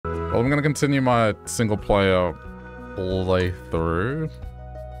Well, I'm gonna continue my single player playthrough.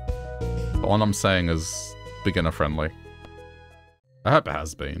 The one I'm saying is beginner friendly. I hope it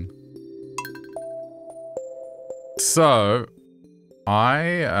has been. So, I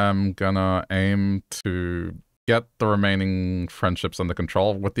am gonna aim to get the remaining friendships under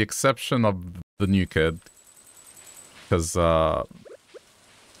control, with the exception of the new kid. Because,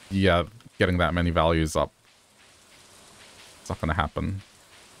 yeah, getting that many values up, it's not gonna happen.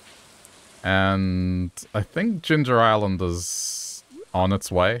 And I think Ginger Island is on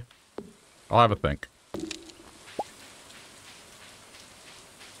its way. I'll have a think.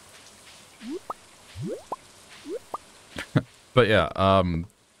 But yeah,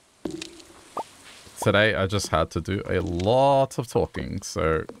 today I just had to do a lot of talking,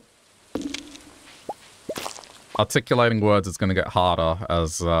 so articulating words is going to get harder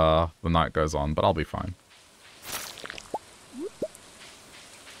as the night goes on, but I'll be fine.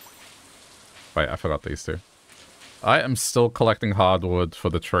 Wait, I forgot these two. I am still collecting hardwood for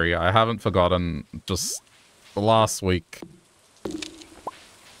the tree. I haven't forgotten. Just last week,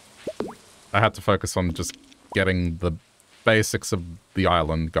 I had to focus on just getting the basics of the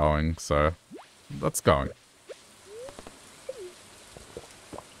island going, so that's going.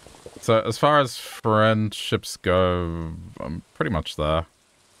 So as far as friendships go, I'm pretty much there.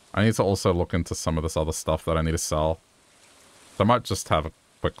 I need to also look into some of this other stuff that I need to sell. So I might just have a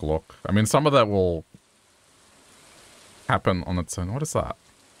quick look. I mean, some of that will happen on its own. What is that?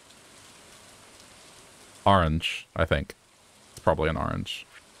 Orange, I think. It's probably an orange.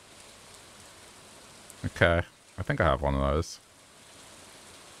 Okay. I think I have one of those.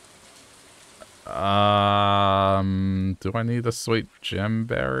 Do I need a sweet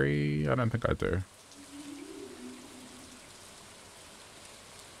gemberry? I don't think I do.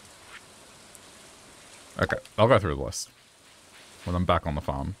 Okay, I'll go through the list when I'm back on the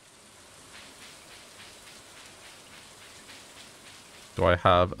farm. Do I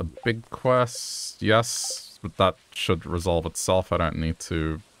have a big quest? Yes, but that should resolve itself. I don't need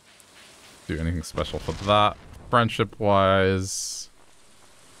to do anything special for that. Friendship-wise,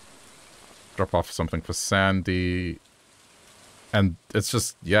 drop off something for Sandy. And it's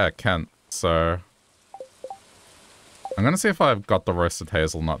just, yeah, Kent, so I'm gonna see if I've got the roasted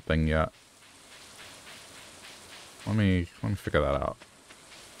hazelnut thing yet. Let me figure that out.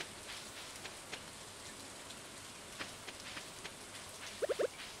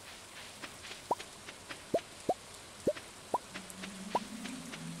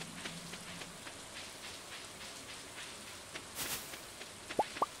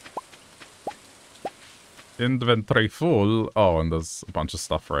 Inventory full. Oh, and there's a bunch of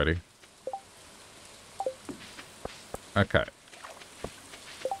stuff ready. Okay.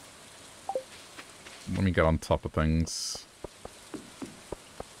 Let me get on top of things.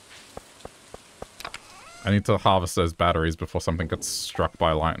 I need to harvest those batteries before something gets struck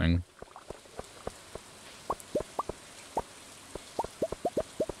by lightning.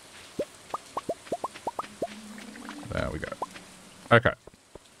 There we go. Okay.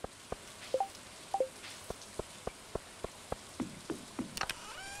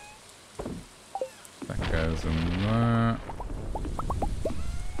 That goes in there.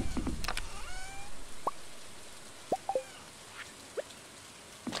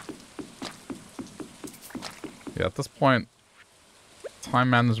 Yeah, at this point, time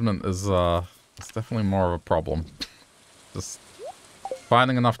management is it's definitely more of a problem. Just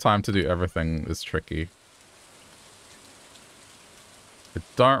finding enough time to do everything is tricky. I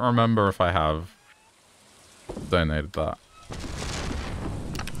don't remember if I have donated that.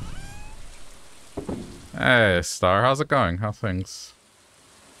 Hey, Star, how's it going? How's things?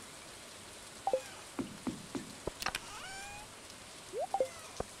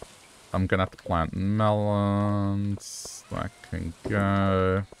 I'm gonna have to plant melons. That can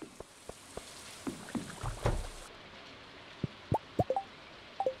go.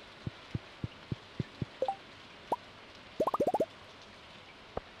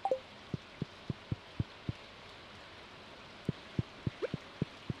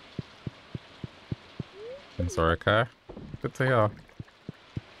 Things are okay. Good to hear.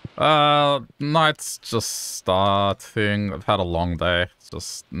 Night's just starting. I've had a long day. It's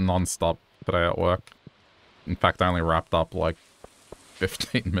just non-stop today at work. In fact, I only wrapped up like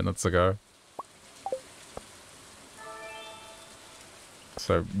 15 minutes ago.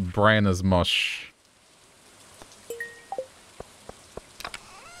 So, brain is mush.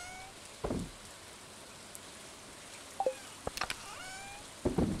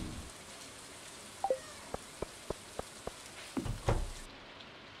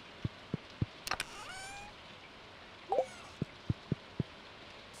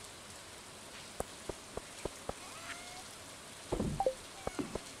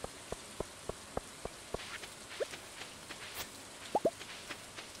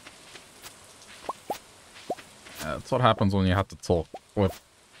 That's what happens when you have to talk with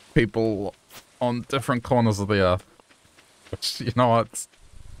people on different corners of the earth. Which, you know what? It's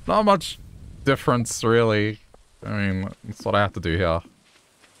not much difference, really. I mean, that's what I have to do here.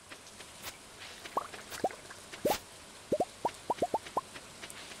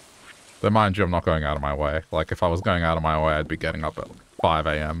 But mind you, I'm not going out of my way. Like, if I was going out of my way, I'd be getting up at 5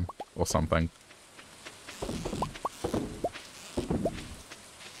 a.m. or something.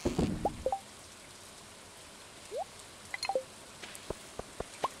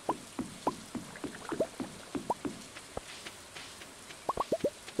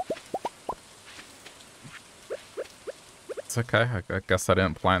 It's okay. I guess I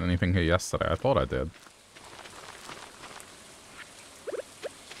didn't plant anything here yesterday. I thought I did.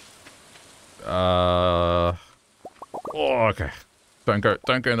 Oh, okay. Don't go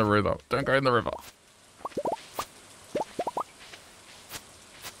in the river. Don't go in the river.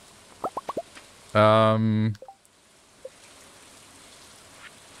 I'm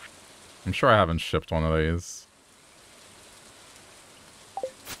sure I haven't shipped one of these.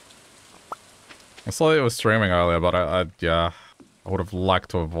 I saw it was streaming earlier, but yeah, I would have liked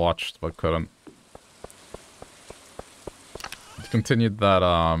to have watched, but couldn't. It continued that,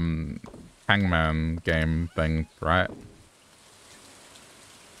 Hangman game thing, right?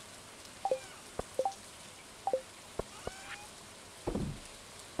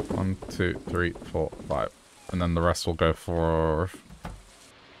 One, 2, 3, 4, 5. And then the rest will go for,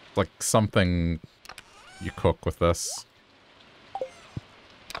 like, something you cook with this.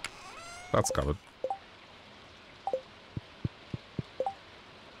 That's covered.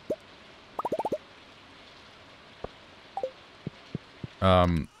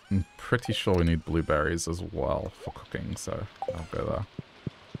 I'm pretty sure we need blueberries as well for cooking, so I'll go there.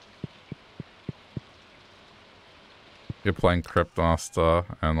 You're playing Cryptmaster,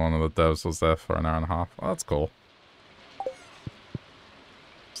 and one of the devs was there for an hour and a half. Oh, that's cool.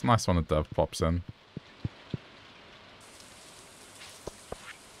 It's nice when a dev pops in.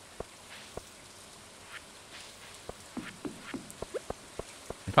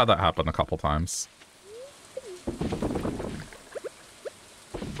 I've had that happen a couple times.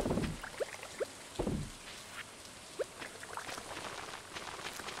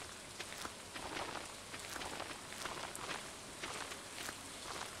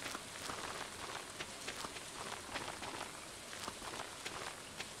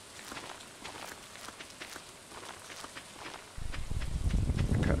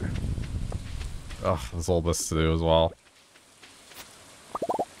 Ugh, there's all this to do as well.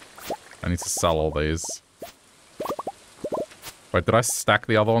 I need to sell all these. Wait, did I stack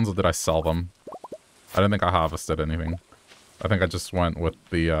the other ones or did I sell them? I don't think I harvested anything. I think I just went with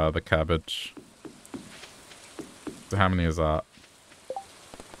the cabbage. So how many is that?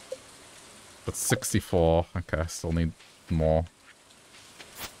 That's 64. Okay, I still need more.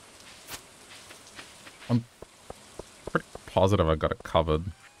 I'm pretty positive I got it covered.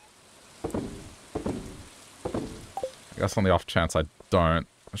 I guess on the off chance I don't,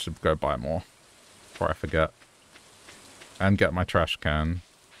 I should go buy more before I forget. And get my trash can.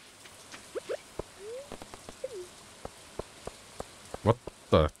 What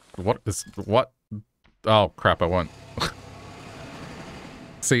the? What? Oh crap, I won't.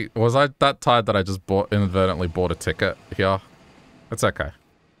 See, was I that tired that I just inadvertently bought a ticket here? It's okay.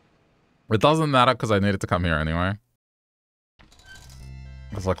 It doesn't matter because I needed to come here anyway.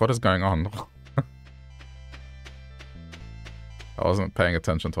 I was like, what is going on? I wasn't paying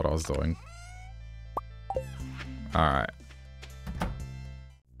attention to what I was doing. Alright.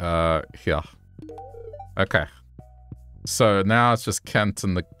 Here. Okay. So now it's just Kent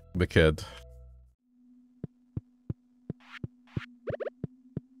and the kid.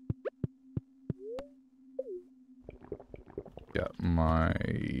 Get my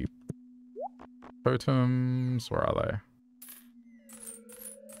totems. Where are they?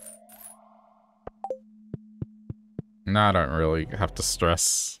 Now I don't really have to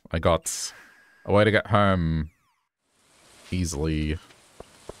stress. I got a way to get home easily.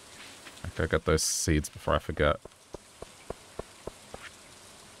 I gotta get those seeds before I forget.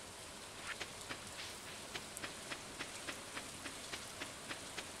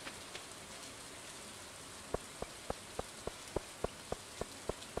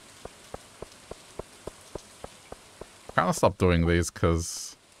 I'll stop doing these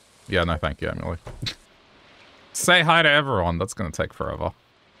because... Yeah, no thank you, Emily. Say hi to everyone. That's going to take forever.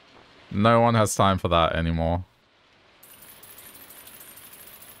 No one has time for that anymore.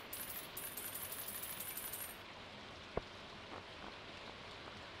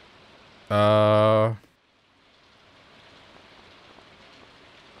 Don't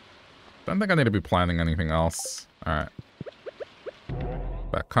think I need to be planning anything else. Alright.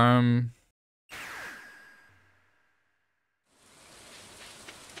 Back home.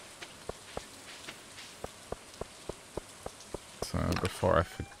 So before I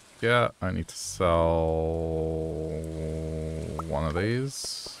forget, I need to sell one of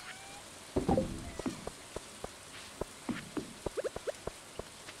these.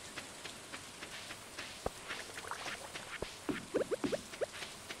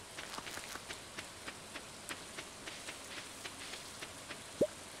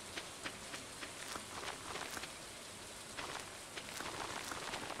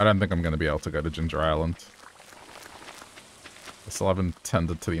 I don't think I'm going to be able to go to Ginger Island. I still haven't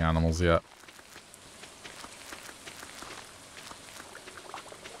tended to the animals yet.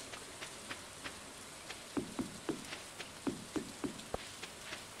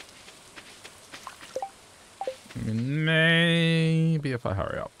 I mean, maybe if I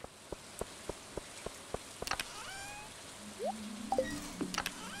hurry up.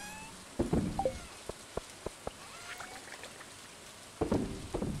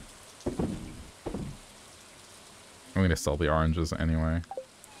 I'm gonna sell the oranges anyway.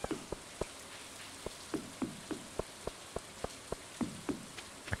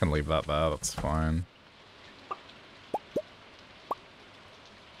 I can leave that there, that's fine.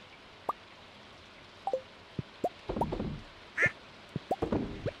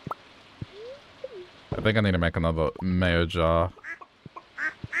 I think I need to make another mayo jar.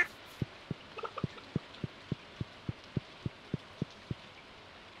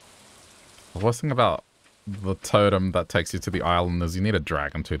 The worst thing about the totem that takes you to the island is you need a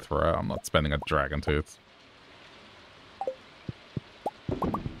dragon tooth for it. I'm not spending a dragon tooth.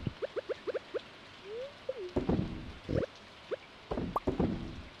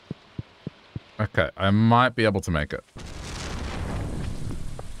 Okay, I might be able to make it.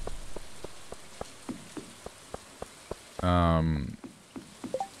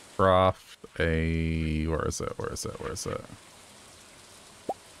 Craft a... Where is it? Where is it? Where is it?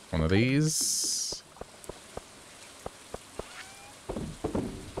 One of these.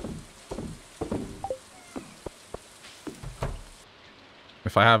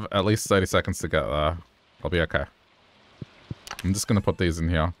 If I have at least 30 seconds to get there, I'll be okay. I'm just gonna put these in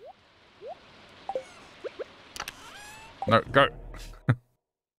here. No, go!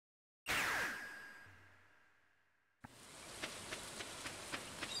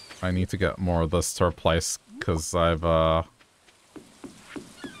 I need to get more of this to replace, because I've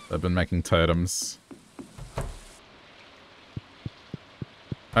been making totems.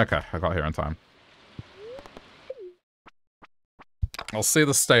 Okay, I got here in time. I'll see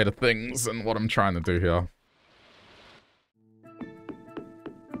the state of things and what I'm trying to do here.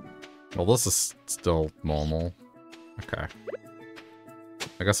 Well, this is still normal. Okay.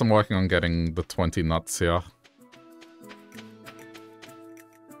 I guess I'm working on getting the 20 nuts here.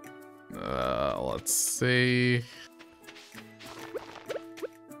 Let's see.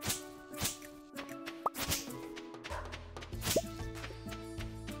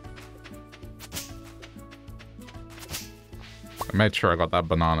 I made sure I got that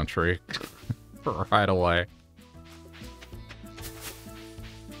banana tree right away.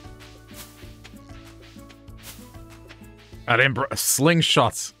 I didn't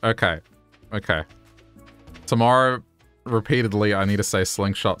slingshots. Okay. Okay. Tomorrow, repeatedly, I need to say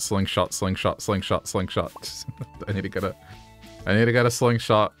slingshot, slingshot, slingshot, slingshot, slingshot. I need to get a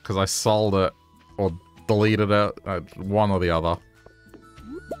slingshot because I sold it or deleted it. One or the other.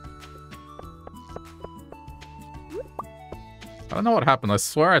 I don't know what happened. I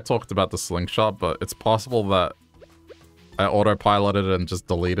swear I talked about the slingshot, but it's possible that I autopiloted it and just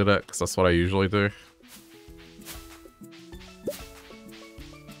deleted it because that's what I usually do.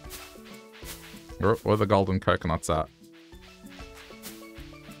 Where are the golden coconuts at?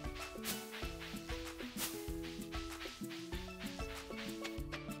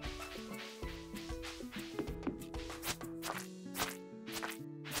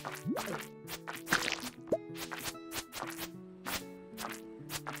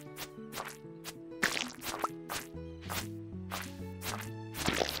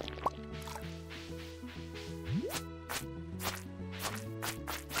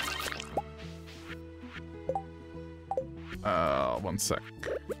 One sec.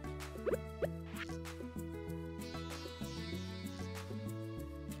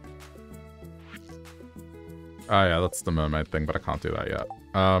 Oh yeah, that's the mermaid thing, but I can't do that yet.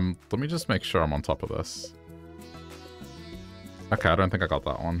 Let me just make sure I'm on top of this. Okay, I don't think I got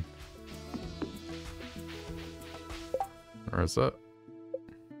that one. Where is it?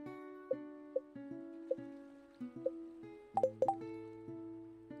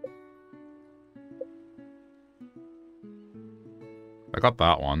 I got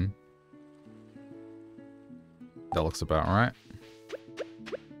that one. That looks about right.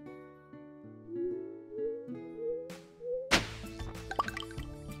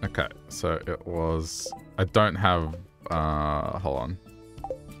 Okay, so it was... I don't have... hold on.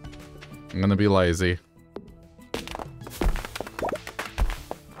 I'm gonna be lazy.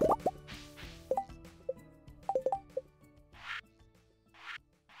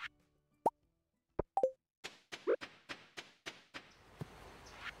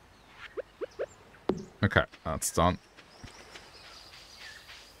 Okay, that's done.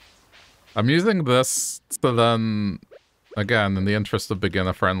 I'm using this to then, again, in the interest of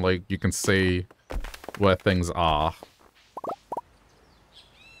beginner friendly, you can see where things are.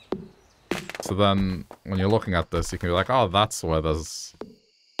 So then, when you're looking at this, you can be like, oh, that's where there's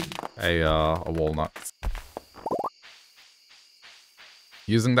a walnut.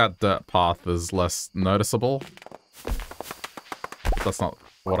 Using that dirt path is less noticeable. But that's not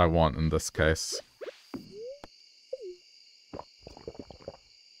what I want in this case.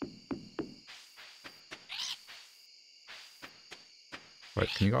 Wait,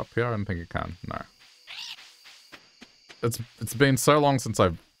 can you go up here? I don't think you can. No. It's been so long since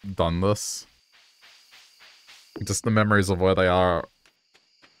I've done this. Just the memories of where they are,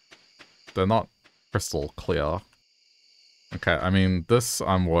 they're not crystal clear. Okay, I mean, this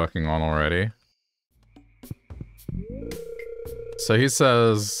I'm working on already. So he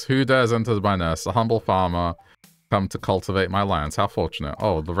says, who dares enter my nest? A humble farmer come to cultivate my lands. How fortunate.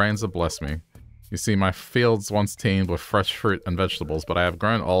 Oh, the rains have blessed me. You see, my fields once teemed with fresh fruit and vegetables, but I have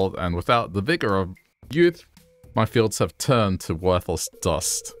grown old, and without the vigor of youth, my fields have turned to worthless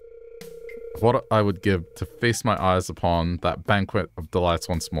dust. What I would give to feast my eyes upon that banquet of delights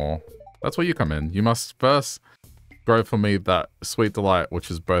once more. That's where you come in. You must first grow for me that sweet delight,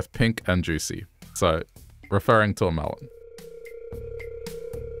 which is both pink and juicy. So, referring to a melon.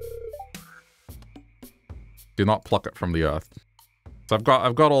 Do not pluck it from the earth. So I've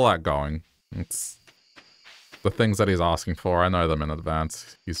got all that going. It's the things that he's asking for. I know them in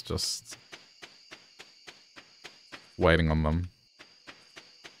advance. He's just waiting on them.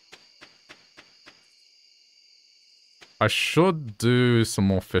 I should do some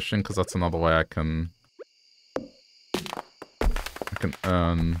more fishing because that's another way I can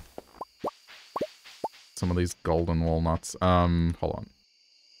earn some of these golden walnuts. Hold on.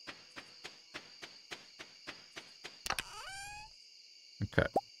 Okay.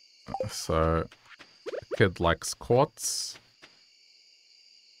 So the kid likes quartz.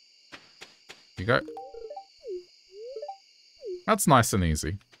 You go. That's nice and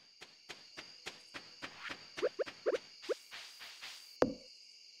easy.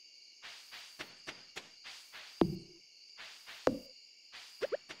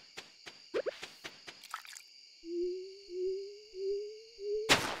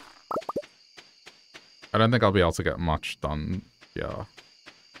 I don't think I'll be able to get much done. Yeah.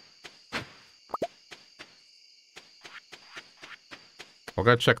 I'll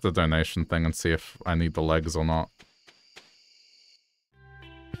go check the donation thing and see if I need the legs or not.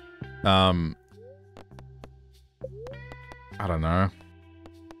 I don't know.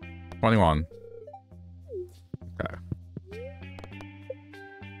 21. Okay.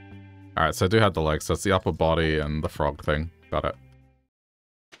 Alright, so I do have the legs. So it's the upper body and the frog thing. Got it.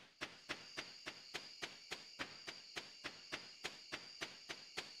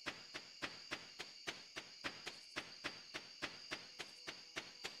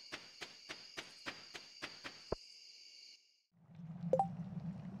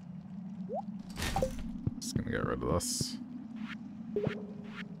 Just gonna get rid of this.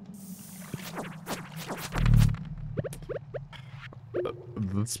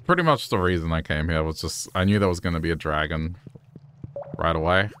 That's pretty much the reason I came here, was just, I knew there was going to be a dragon right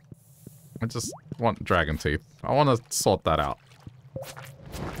away. I just want dragon teeth. I want to sort that out.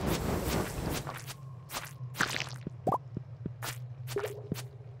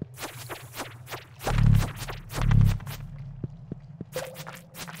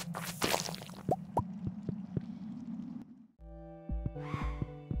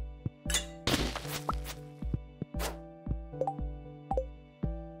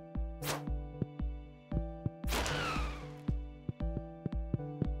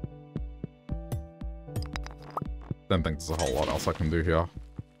 Don't think there's a whole lot else I can do here.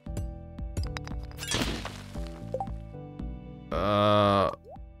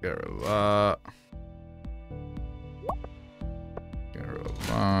 Get rid of that. Get rid of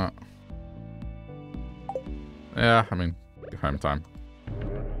that. Yeah, I mean, home time.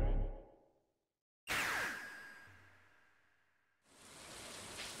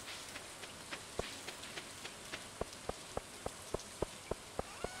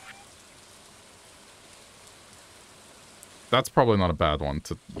 That's probably not a bad one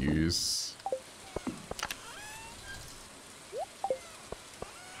to use.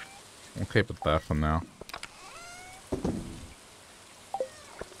 We'll keep it there for now.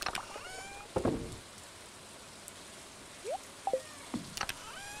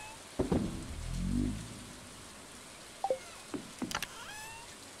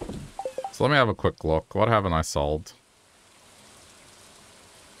 So let me have a quick look. What haven't I sold?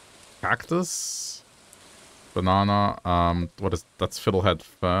 Cactus? Banana. What is... That's Fiddlehead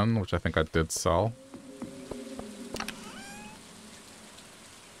Fern, which I think I did sell.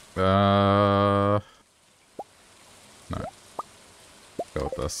 No. Go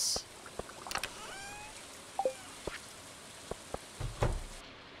with this.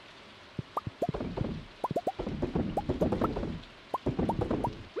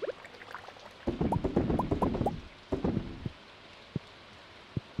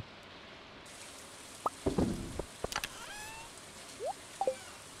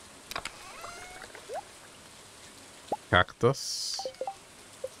 Cactus.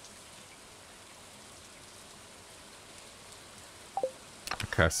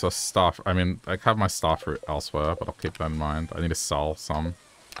 Okay, so I mean, I have my starfruit elsewhere, but I'll keep that in mind. I need to sell some.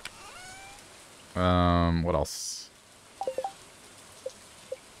 What else?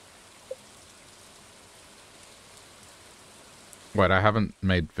 Wait, I haven't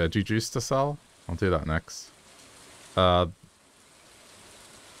made veggie juice to sell? I'll do that next.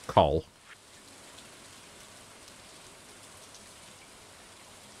 Coal.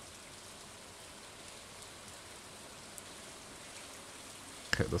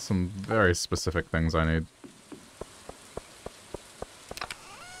 Okay, there's some very specific things I need.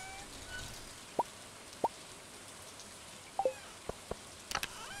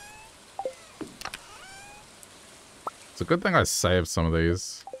 It's a good thing I saved some of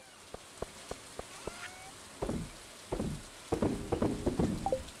these.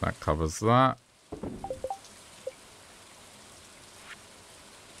 That covers that.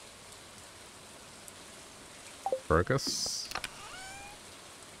 Focus.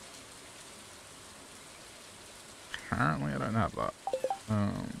 Apparently I don't have that.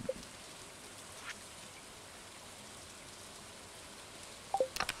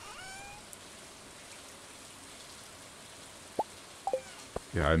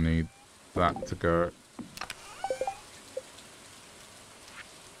 Yeah, I need that to go.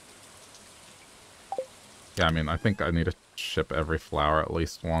 Yeah, I mean, I think I need to ship every flower at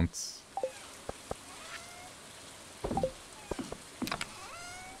least once.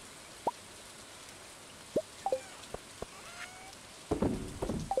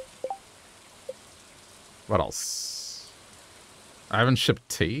 What else? I haven't shipped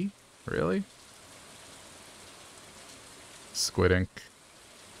tea? Really? Squid ink.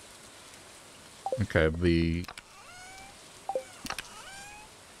 Okay,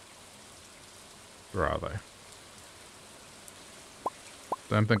 where are they?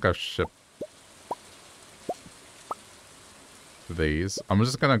 Don't think I've shipped these. I'm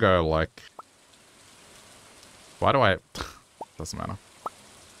just gonna go like... Why do I... Doesn't matter.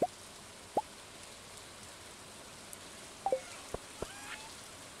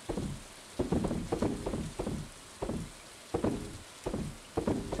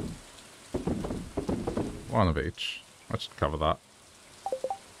 One of each. I should cover that.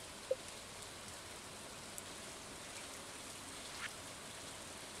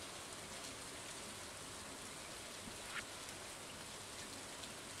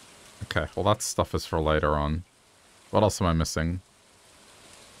 Okay, well that stuff is for later on. What else am I missing?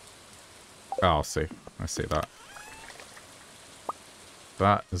 Oh, I'll see. I see that.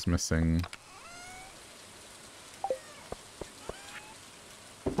 That is missing.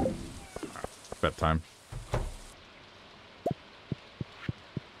 Bedtime.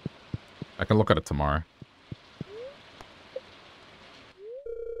 I can look at it tomorrow.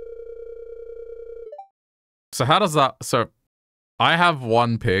 So how does that... So, I have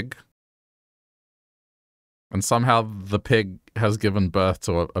one pig. And somehow the pig has given birth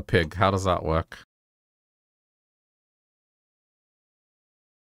to a pig. How does that work?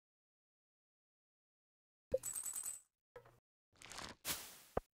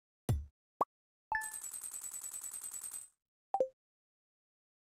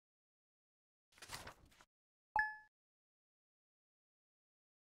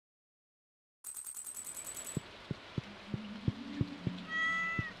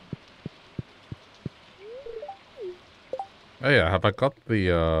 Oh yeah, have I got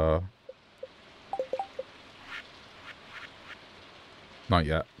the, Not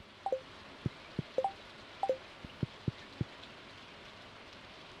yet.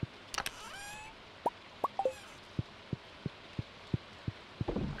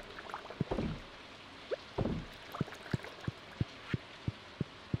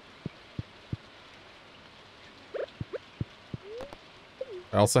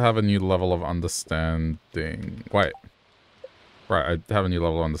 I also have a new level of understanding. Wait. Right, I have a new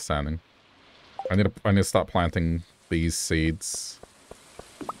level of understanding. I need to start planting these seeds.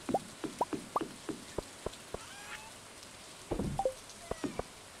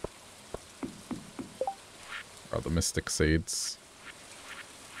 Or the mystic seeds.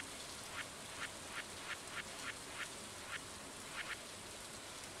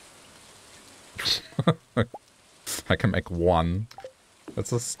 I can make one.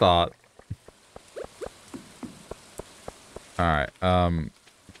 That's a start. Alright, I'm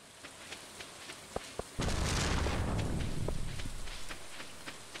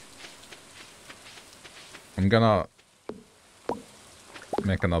gonna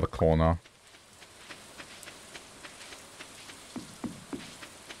make another corner.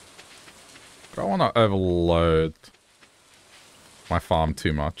 I don't want to overload my farm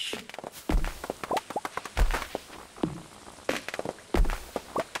too much.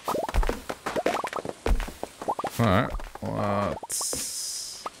 Alright,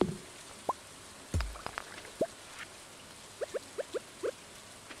 let's...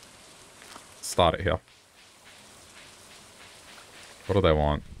 start it here. What do they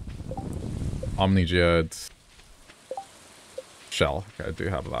want? Omnigeode shell. Okay, I do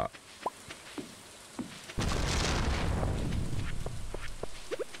have that.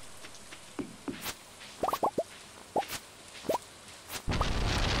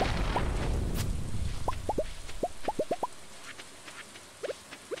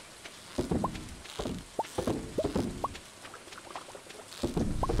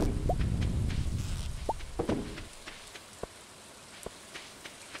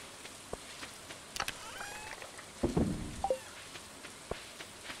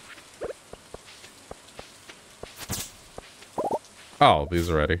 Oh, these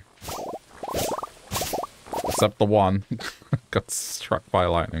are ready. Except the one got struck by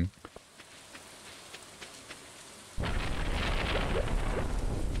lightning.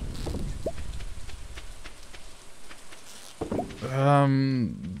 I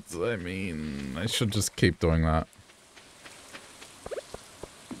mean, I should just keep doing that.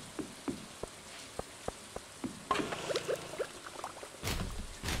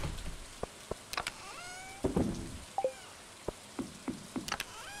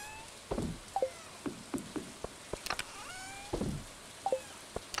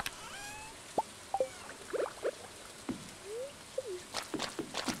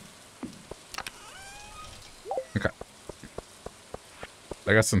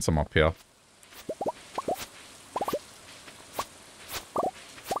 I guess since I'm up here.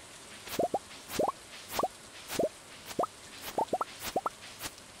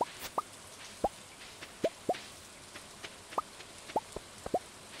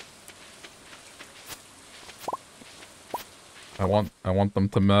 I want them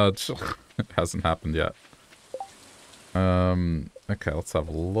to merge. It hasn't happened yet. Okay, let's have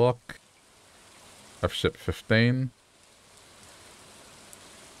a look. I've shipped 15.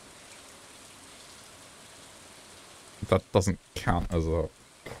 That doesn't count as a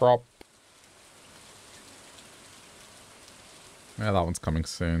crop. Yeah, that one's coming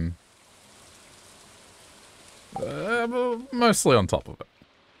soon. Mostly on top of it.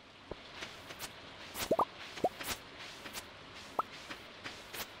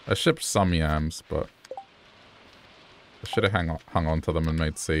 I shipped some yams, but I should have hung on to them and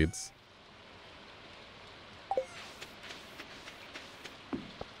made seeds.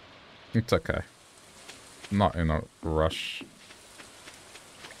 It's okay. Not in a rush.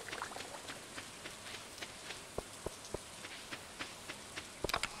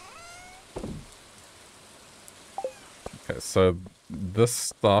 Okay, so this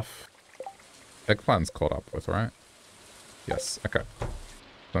stuff... Eggplant's caught up with, right? Yes, okay. So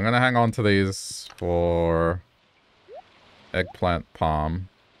I'm gonna hang on to these for... eggplant palm.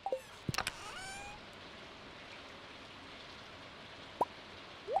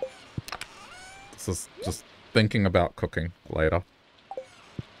 This is just thinking about cooking later.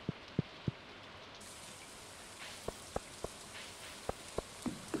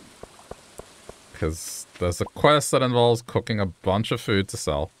 Because there's a quest that involves cooking a bunch of food to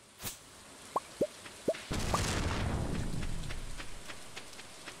sell.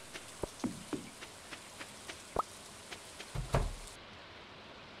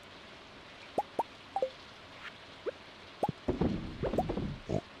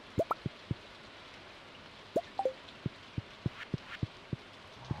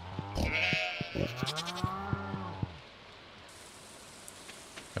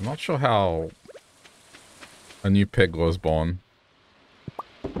 I'm not sure how a new pig was born.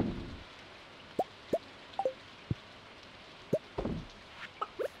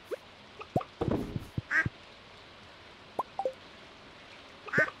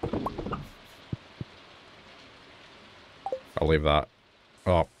 I'll leave that.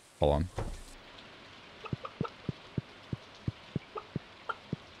 Oh, hold on.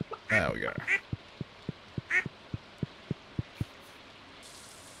 There we go.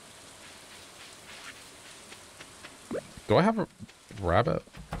 Do I have a rabbit?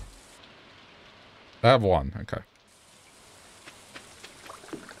 I have one, okay.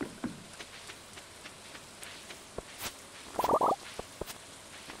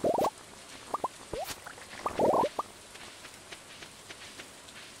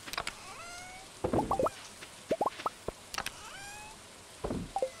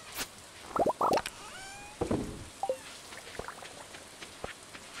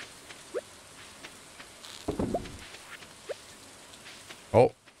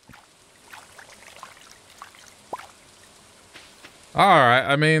 Oh. Alright,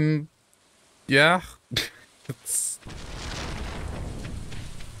 I mean, yeah. It's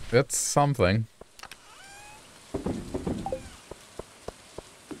something.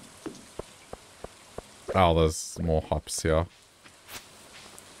 Oh, there's more hops here.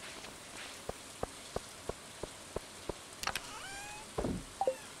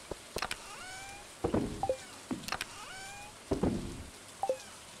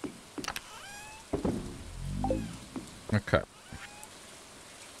 Okay.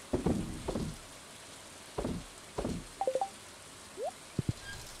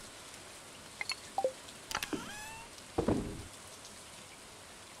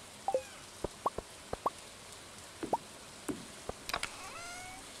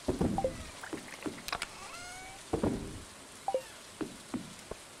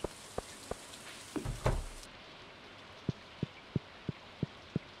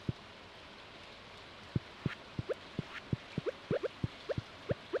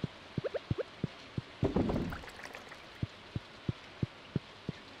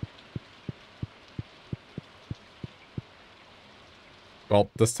 Well,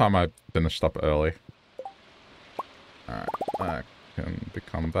 this time I finished up early. Alright, I can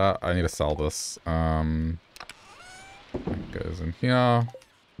become that. I need to sell this. It goes in here.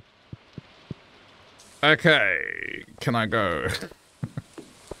 Okay, can I go?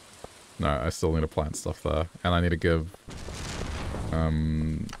 No, I still need to plant stuff there. And I need to give... I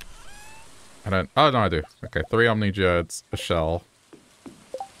don't... Oh, no, I do. Okay, 3 Omni Geodes, a shell.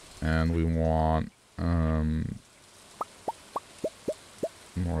 And we want...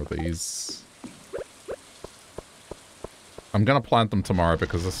 more of these. I'm gonna plant them tomorrow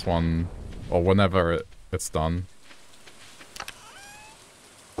because this one... Or whenever it's done.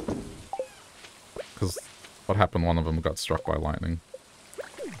 Because what happened, one of them got struck by lightning.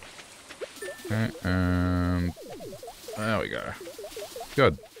 Okay, and... There we go.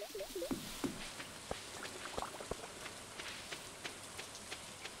 Good.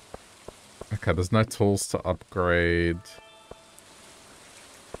 Okay, there's no tools to upgrade.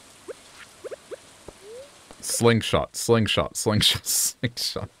 Slingshot, slingshot, slingshot,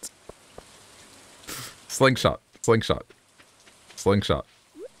 slingshot. Slingshot, slingshot, slingshot.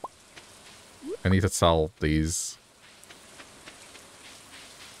 I need to sell these.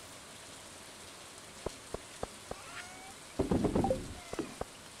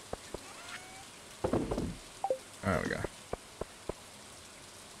 There we go.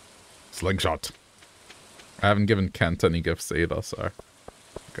 Slingshot. I haven't given Kent any gifts either, so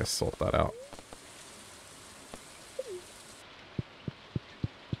I guess sort that out.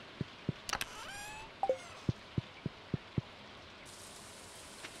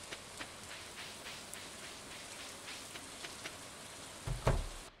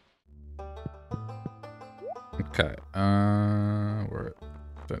 Okay, where...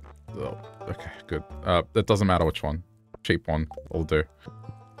 Oh, okay, good. It doesn't matter which one. Cheap one will do.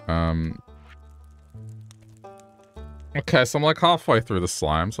 Okay, so I'm like halfway through the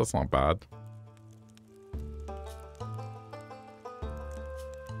slime, so that's not bad.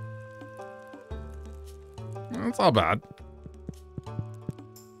 That's not bad.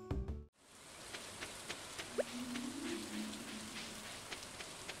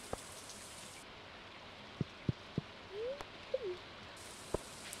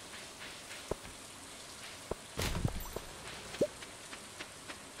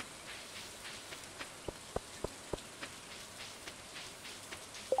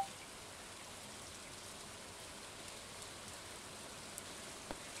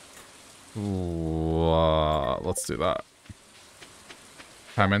 Let's do that.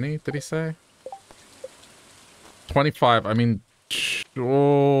 How many did he say? 25. I mean,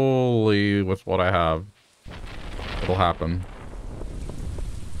 surely with what I have, it'll happen.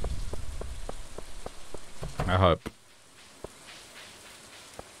 I hope.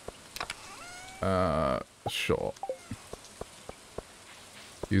 Sure.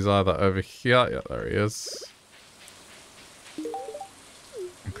 He's either over here. Yeah, there he is.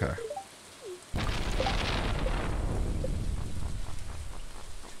 Okay.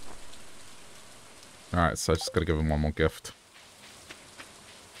 Alright, so I just gotta give him one more gift.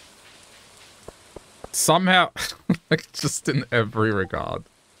 Somehow, like, just in every regard,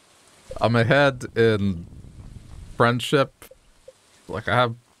 I'm ahead in friendship. Like, I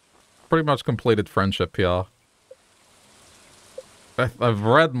have pretty much completed friendship here. I've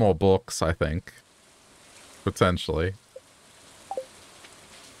read more books, I think. Potentially.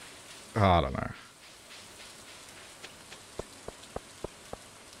 Oh, I don't know.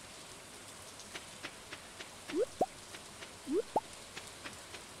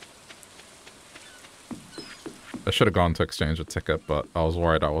 I should have gone to exchange a ticket, but I was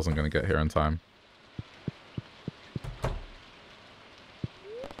worried I wasn't going to get here in time.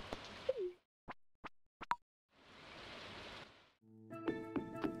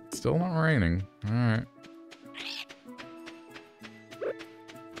 Still not raining. Alright.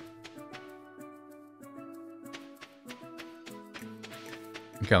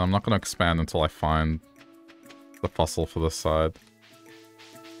 Again, I'm not going to expand until I find the fossil for this side.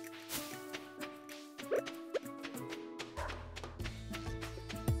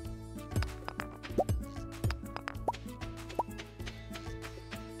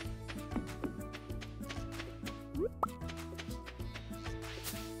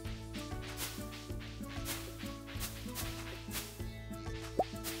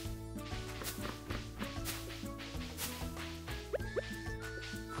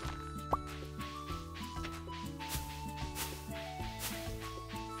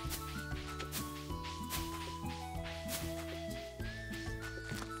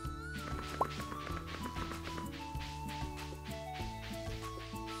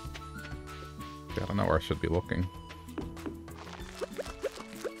 I don't know where I should be looking.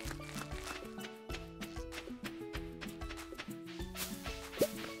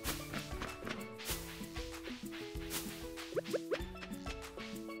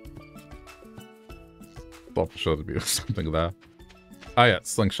 Thought for sure there'd be something there. Oh yeah,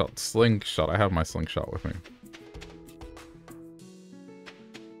 slingshot. Slingshot. I have my slingshot with me.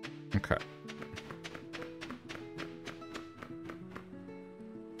 Okay.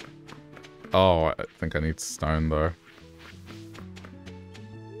 Oh, I think I need stone though.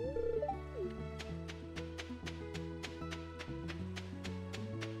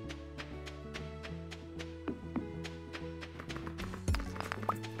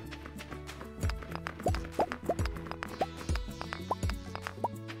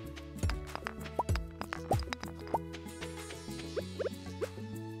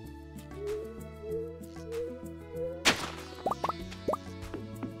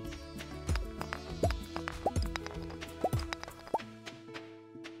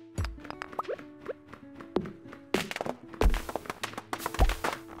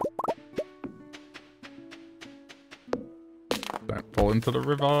 Into the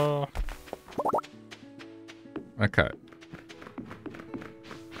river. Okay.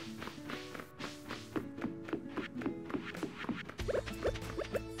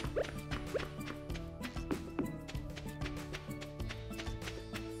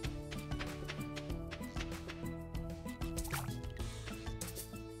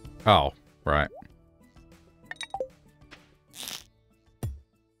 Oh, right.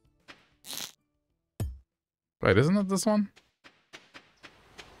 Wait, isn't it this one?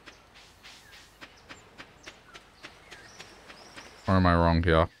 Or am I wrong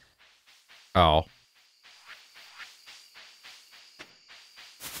here? Oh.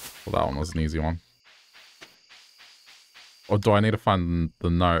 Well, that one was an easy one. Or do I need to find the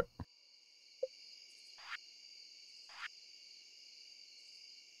note?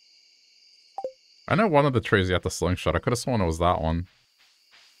 I know one of the trees you have to slingshot. I could have sworn it was that one.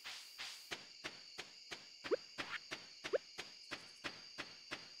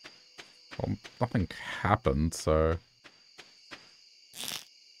 Well, nothing happened, so...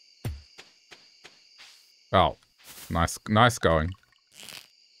 Oh, nice going.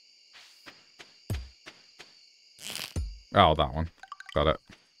 Oh, that one. Got it.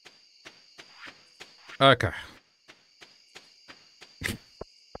 Okay.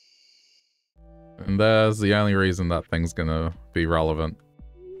 And there's the only reason that thing's gonna be relevant.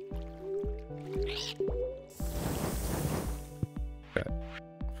 Okay.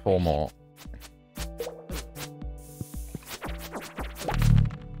 4 more.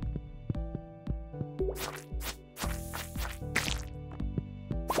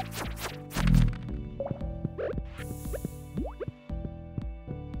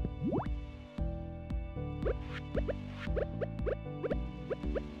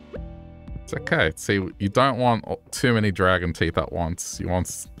 Okay, see, you don't want too many dragon teeth at once. You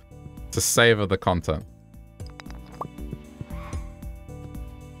want to savor the content.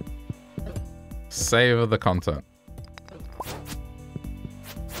 Savor the content.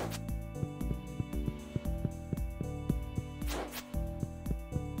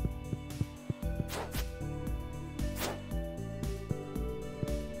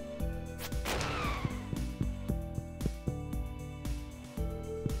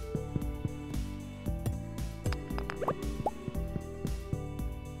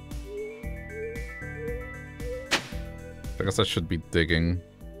 I guess I should be digging.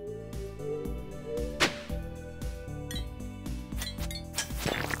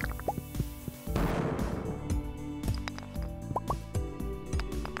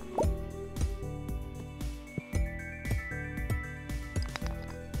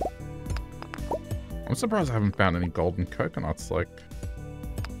 I'm surprised I haven't found any golden coconuts. Like,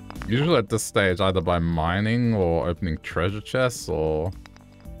 usually at this stage, either by mining or opening treasure chests or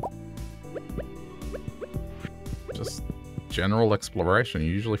just general exploration,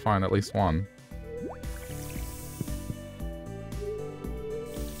 you usually find at least one.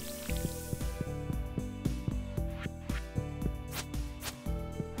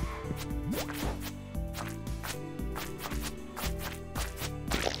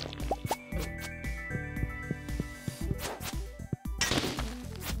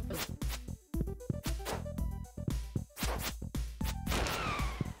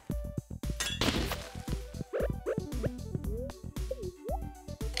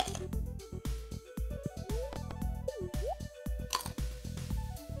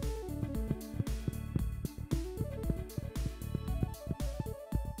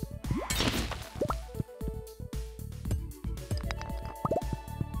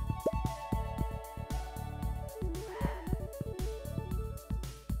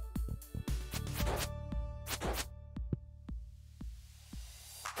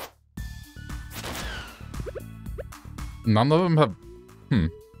 None of them have...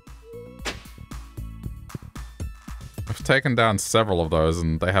 I've taken down several of those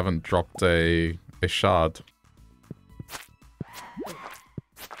and they haven't dropped a shard.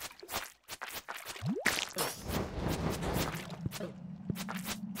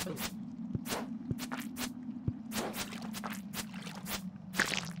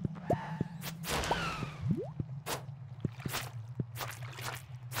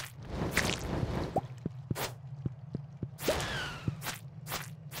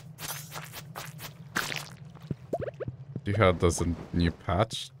 You heard there's a new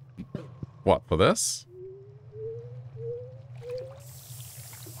patch? What, for this?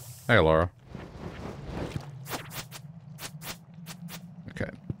 Hey, Laura. Okay.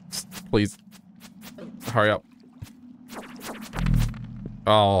 Please. Hurry up.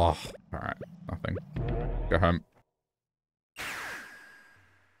 Oh, alright. Nothing. Go home.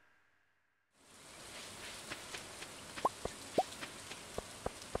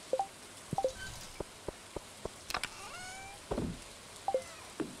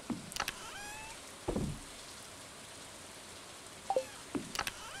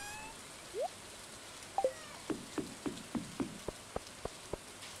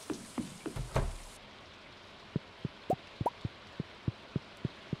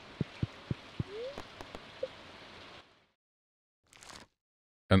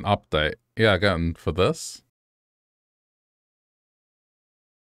 An update. Yeah, again, for this.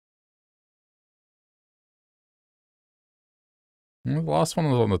 The last one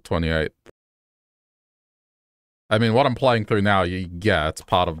was on the 28th. I mean, what I'm playing through now, yeah, it's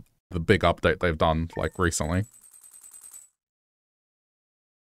part of the big update they've done, like, recently.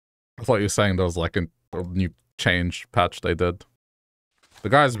 I thought you were saying there was, like, a new change patch they did. The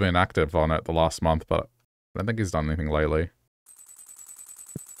guy's been active on it the last month, but I don't think he's done anything lately.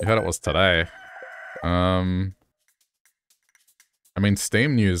 You heard it was today. I mean,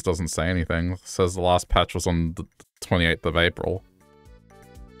 Steam News doesn't say anything. It says the last patch was on the 28th of April.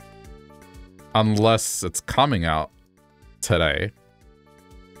 Unless it's coming out today.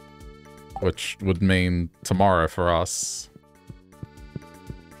 Which would mean tomorrow for us.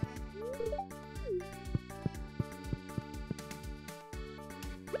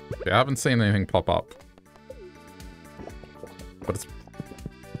 Yeah, I haven't seen anything pop up. But it's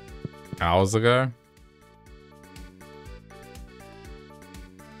hours ago.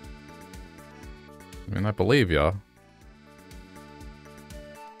 I mean, I believe ya.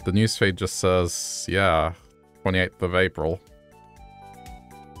 The newsfeed just says, yeah, 28th of April.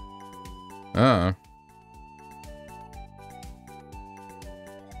 Oh.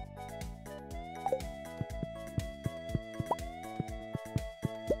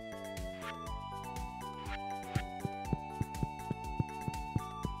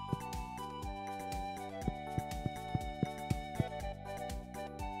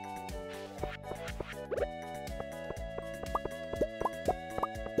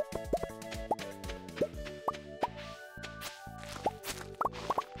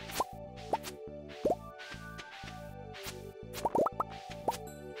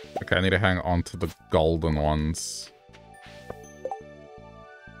 Okay, I need to hang on to the golden ones.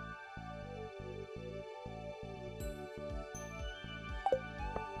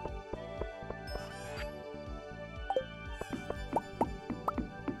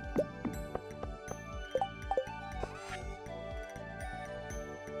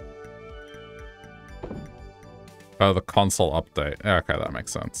 Oh, the console update. Yeah, okay, that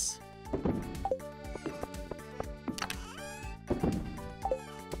makes sense.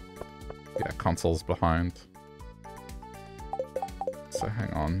 Yeah, console's behind. So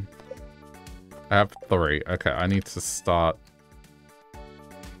hang on. I have 3. Okay, I need to start...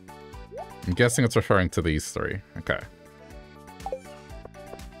 I'm guessing it's referring to these 3. Okay.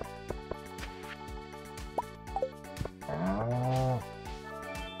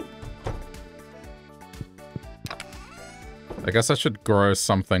 I guess I should grow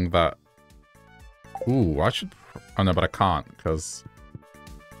something that... Ooh, I should... Oh no, but I can't, because...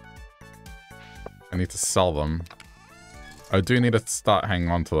 I need to sell them. I do need to start hanging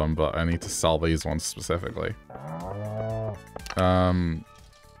on to them, but I need to sell these ones specifically. Okay,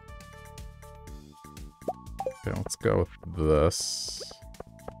 let's go with this.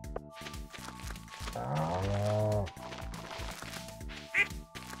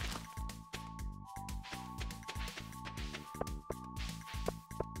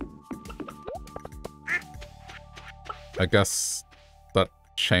 I guess that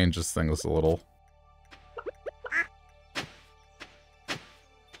changes things a little.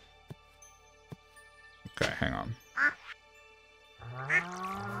 Okay, hang on.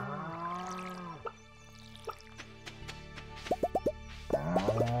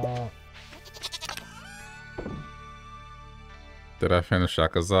 Did I finish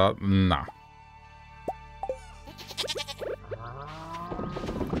Shakazat? Nah.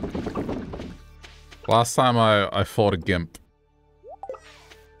 Last time I fought a Gimp.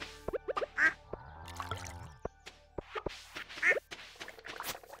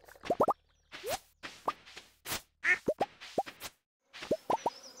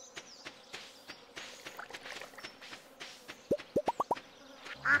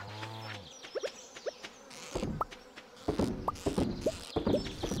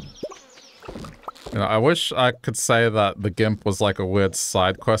 You know, I wish I could say that the Gimp was like a weird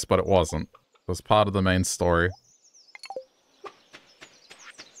side quest, but it wasn't. It was part of the main story.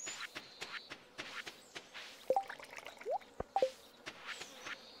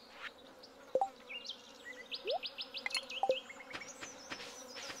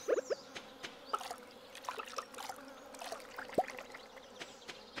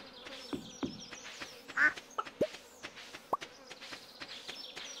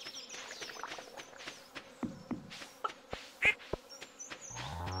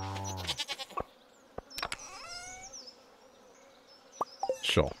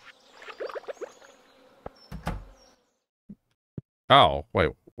 Sure. Oh, wait,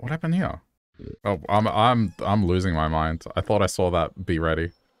 what happened here? Oh, I'm losing my mind. I thought I saw that be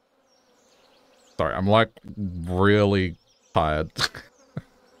ready. Sorry, I'm like really tired.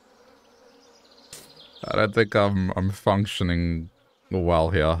 I don't think I'm functioning well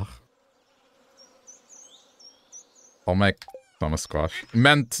here. I'll make summer squash.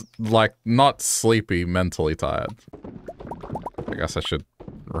 Like, not sleepy, mentally tired. I guess I should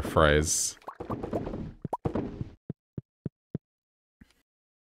rephrase.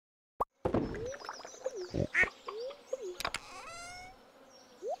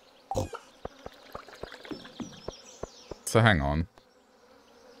 So hang on.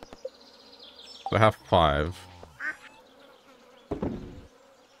 I have 5.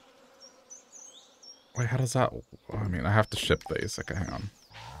 Wait, how does that... I mean, I have to ship these. Okay, hang on.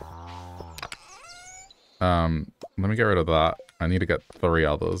 Let me get rid of that. I need to get 3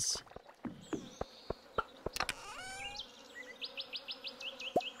 others.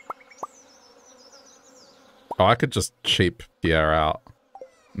 Oh, I could just cheap Pierre out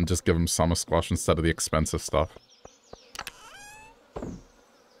and just give him summer squash instead of the expensive stuff.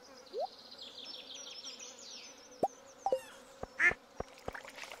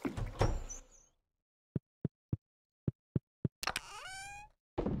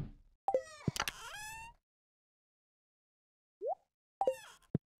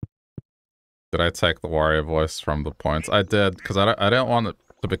 Did I take the warrior voice from the points? I did, because I don't want it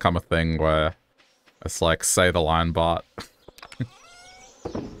to become a thing where it's like, say the line bot.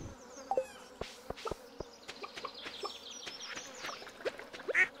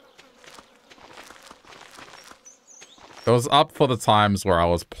 It was up for the times where I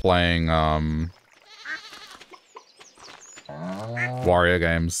was playing, warrior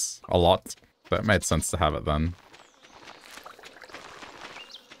games a lot. So it made sense to have it then.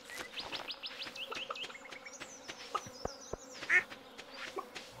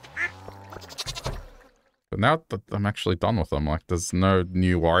 now that I'm actually done with them, like, there's no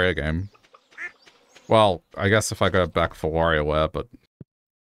new warrior game. Well, I guess if I go back for WarioWare, but...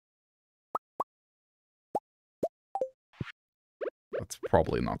 that's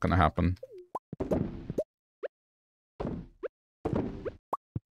probably not gonna happen.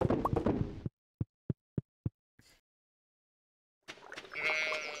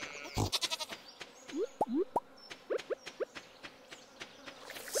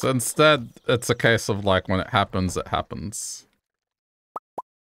 So instead, it's a case of, like, when it happens, it happens.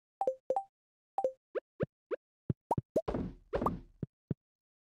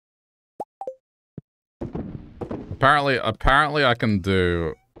 Apparently I can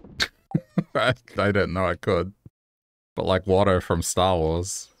do... I didn't know I could. But like Watto from Star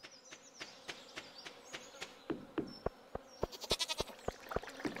Wars.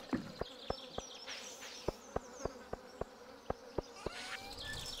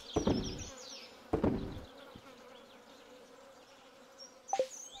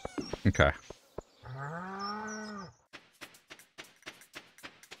 Okay.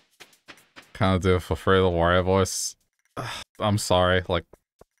 Kind of do it for free, the warrior voice. I'm sorry, like...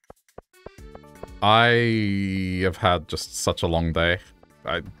 I have had just such a long day.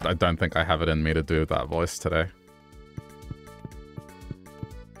 I don't think I have it in me to do that voice today.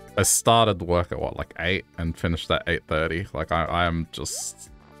 I started work at what, like 8 and finished at 8:30. Like I am just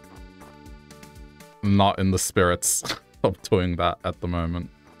not in the spirits of doing that at the moment.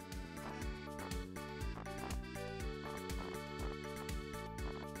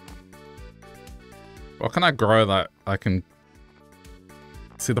 What can I grow that I can...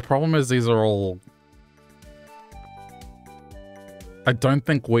 See, the problem is these are all... I don't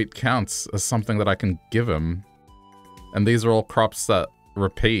think wheat counts as something that I can give him. And these are all crops that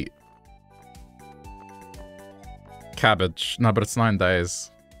repeat. Cabbage. No, but it's 9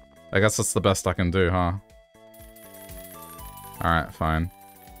 days. I guess that's the best I can do, huh? Alright, fine.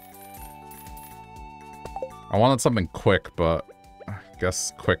 I wanted something quick, but I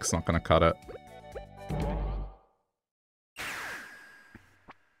guess quick's not gonna cut it.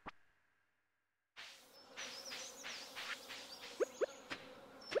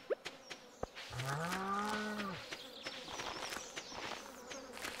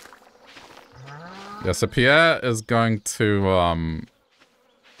 Yeah, so Pierre is going to,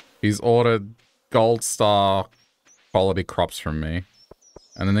 he's ordered gold star quality crops from me.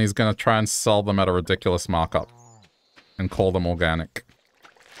 And then he's gonna try and sell them at a ridiculous markup. And call them organic.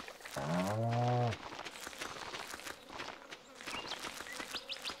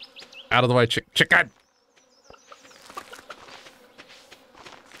 Out of the way, chicken!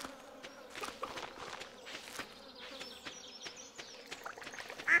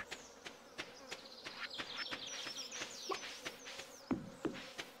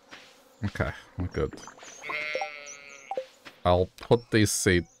 Okay, we're good. I'll put these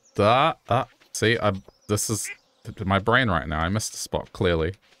seeds there. See, this is my brain right now. I missed a spot,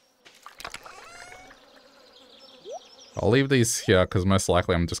 clearly. I'll leave these here, because most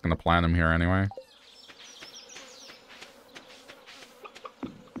likely I'm just going to plant them here anyway.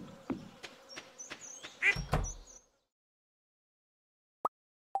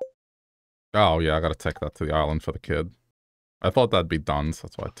 Oh, yeah, I gotta take that to the island for the kid. I thought that'd be done, so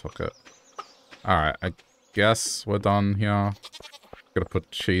that's why I took it. Alright, I guess we're done here. Gotta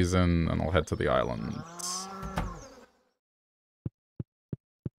put cheese in, and I'll head to the island.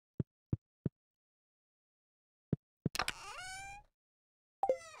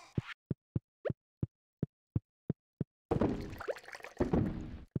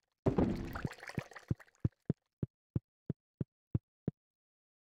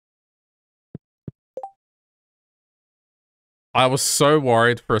 I was so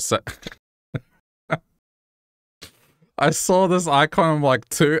worried for a sec. I saw this icon, I'm like,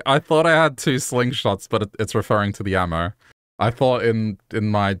 I thought I had 2 slingshots, but it's referring to the ammo. I thought in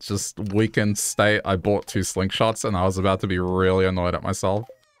my just weakened state, I bought 2 slingshots, and I was about to be really annoyed at myself.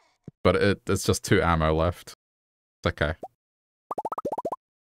 But it's just 2 ammo left. It's okay.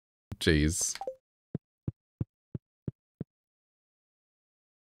 Jeez.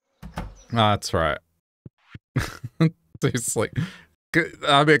 That's right. It's like,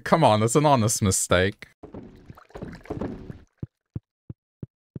 I mean, come on, it's an honest mistake.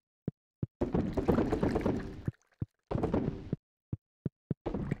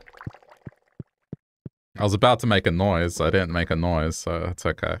 I was about to make a noise. I didn't make a noise, so it's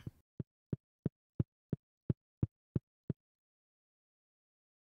okay.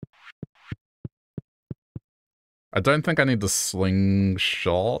 I don't think I need the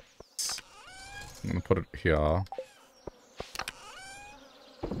slingshot. I'm gonna put it here.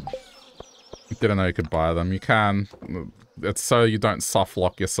 Didn't know you could buy them. You can. It's so you don't soft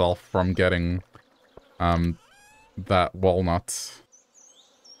lock yourself from getting that walnut.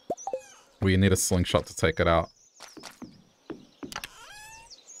 We need a slingshot to take it out.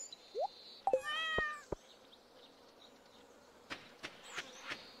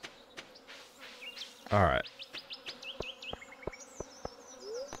 Alright.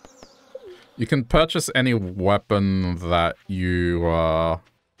 You can purchase any weapon that you, I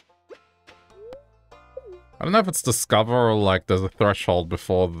don't know if it's discover or, like, there's a threshold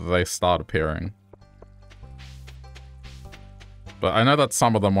before they start appearing. But I know that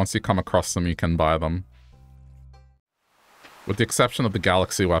some of them, once you come across them, you can buy them. With the exception of the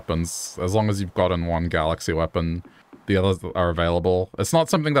galaxy weapons, as long as you've gotten one galaxy weapon, the others are available. It's not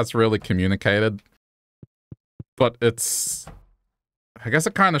something that's really communicated, but it's... I guess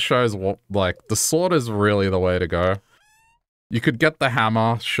it kind of shows what, like, the sword is really the way to go. You could get the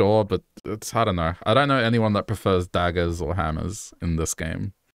hammer, sure, but it's, I don't know. I don't know anyone that prefers daggers or hammers in this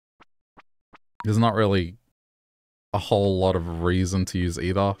game. There's not really a whole lot of reason to use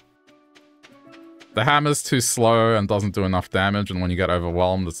either. The hammer's too slow and doesn't do enough damage, and when you get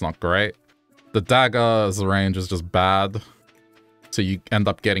overwhelmed, it's not great. The dagger's range is just bad, so you end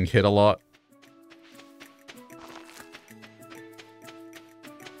up getting hit a lot.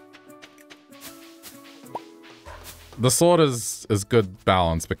 The sword is good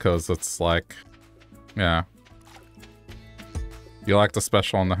balance because it's like, yeah. You like the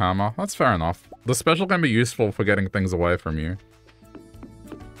special on the hammer? That's fair enough. The special can be useful for getting things away from you.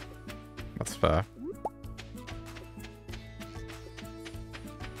 That's fair.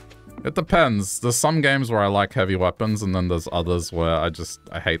 It depends. There's some games where I like heavy weapons, and then there's others where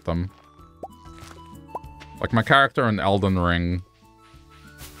I hate them. Like my character in Elden Ring,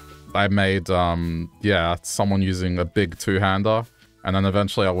 I made, yeah, someone using a big two-hander, and then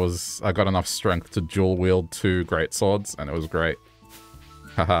eventually I got enough strength to dual-wield 2 greatswords, and it was great.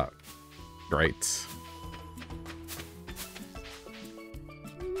 Haha. Great.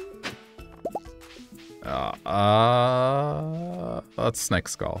 That's Snake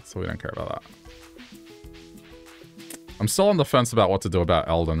Skull, so we don't care about that. I'm still on the fence about what to do about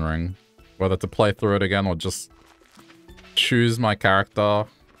Elden Ring. Whether to play through it again or just choose my character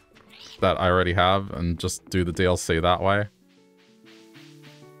that I already have and just do the DLC that way.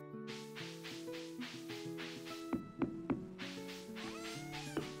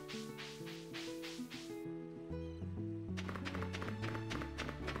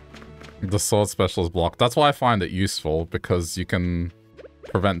 The sword special is blocked. That's why I find it useful, because you can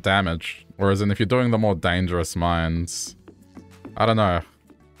prevent damage. Whereas if you're doing the more dangerous mines, I don't know.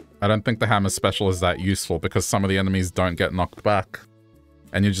 I don't think the hammer special is that useful because some of the enemies don't get knocked back.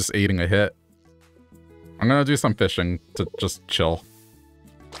 And you're just eating a hit. I'm gonna do some fishing to just chill.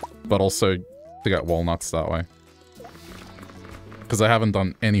 But also to get walnuts that way. Because I haven't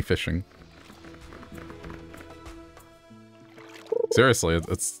done any fishing. Seriously,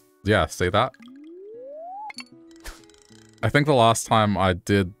 it's... Yeah, see that? I think the last time I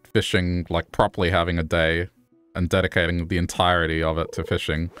did fishing, like properly having a day and dedicating the entirety of it to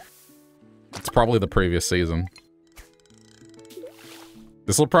fishing, it's probably the previous season.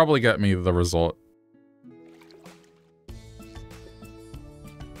 This will probably get me the resort.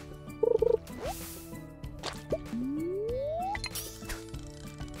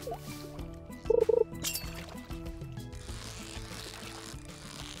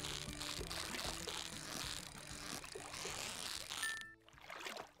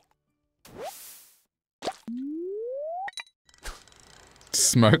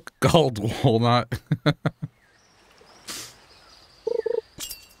 Smoke gold walnut.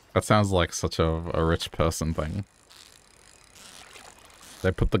 That sounds like such a rich person thing.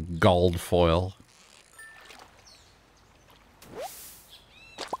 They put the gold foil.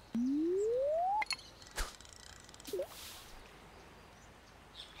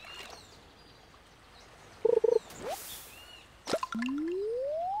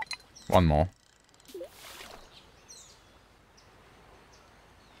 One more.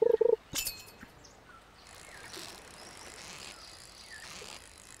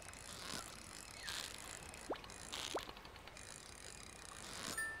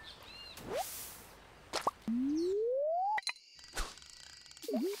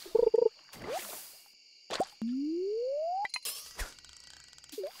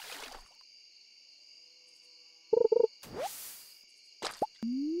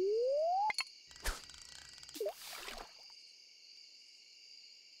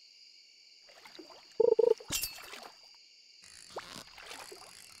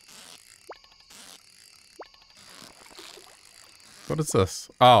 What is this?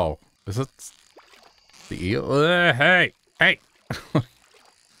 Oh, is it The eel? Hey! Hey!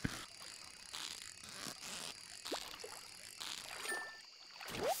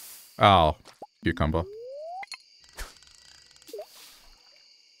 Oh, cucumber.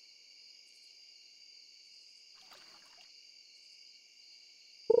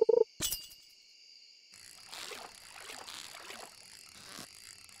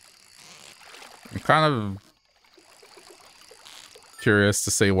 I'm kind of curious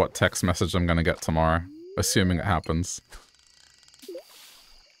to see what text message I'm gonna get tomorrow, assuming it happens.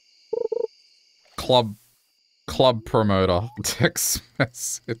 Club promoter text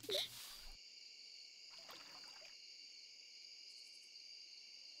message.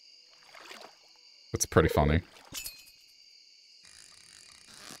 It's pretty funny.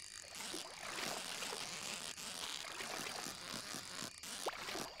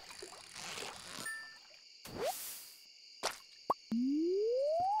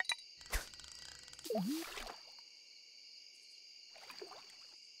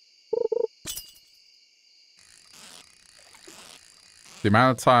 The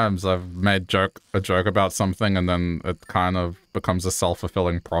amount of times I've made a joke about something and then it kind of becomes a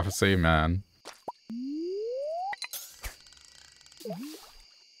self-fulfilling prophecy, man.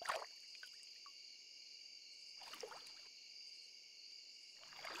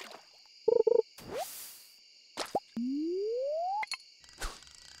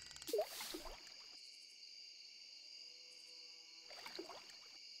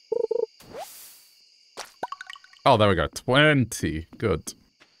 Oh, there we go. 20. Good.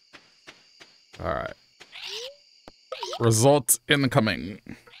 Alright. Resort incoming.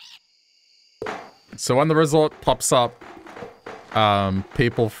 So when the resort pops up,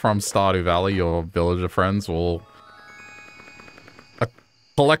 people from Stardew Valley, your villager friends, will... A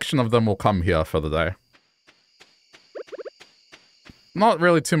collection of them will come here for the day. Not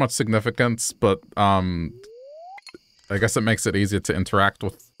really too much significance, but, I guess it makes it easier to interact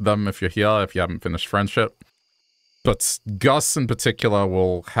with them if you're here, if you haven't finished friendship. But Gus in particular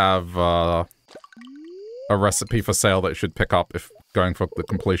will have, a recipe for sale that you should pick up if going for the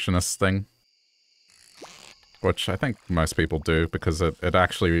completionist thing. Which I think most people do, because it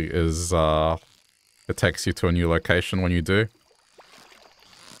actually is, it takes you to a new location when you do.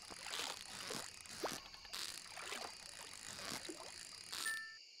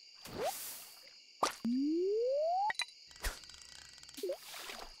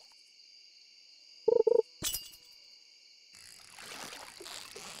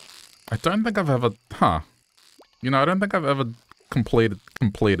 I don't think I've ever... Huh. You know, I don't think I've ever completed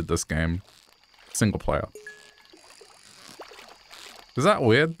this game. Single player. Is that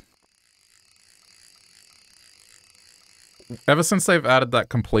weird? Ever since they've added that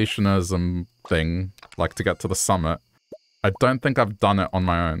completionism thing, like to get to the summit, I don't think I've done it on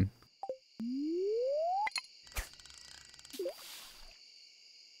my own.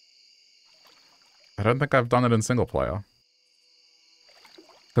 I don't think I've done it in single player.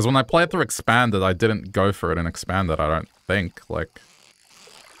 Because when I played through Expanded, I didn't go for it in Expanded, I don't think. Like,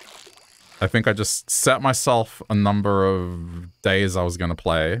 I think I just set myself a number of days I was going to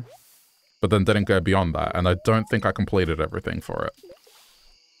play, but then didn't go beyond that, and I don't think I completed everything for it.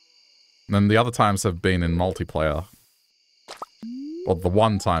 And then the other times have been in multiplayer. Or the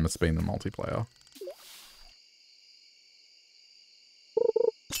one time it's been in multiplayer.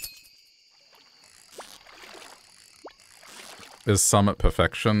 Is Summit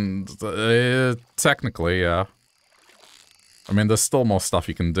perfection? Technically, yeah. I mean, there's still more stuff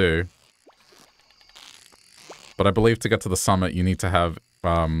you can do. But I believe to get to the summit, you need to have,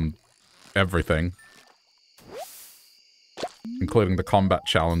 everything. Including the combat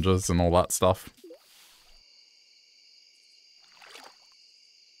challenges and all that stuff.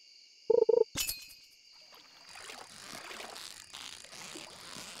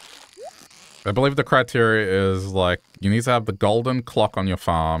 I believe the criteria is, like, you need to have the golden clock on your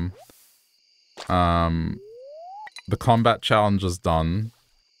farm. The combat challenge is done.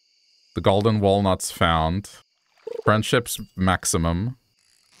 The golden walnuts found. Friendships maximum.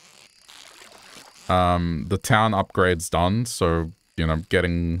 The town upgrade's done, so, you know,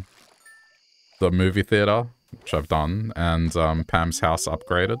 getting the movie theater, which I've done, and Pam's house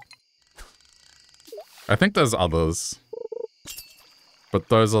upgraded. I think there's others. But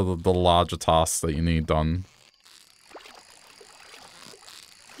those are the larger tasks that you need done.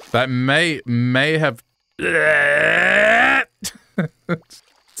 That may have...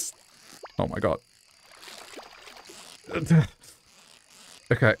 Oh my god.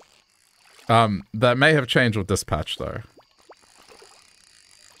 Okay. That may have changed with this patch, though.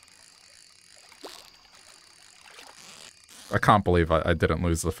 I can't believe I didn't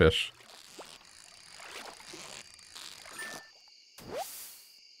lose the fish.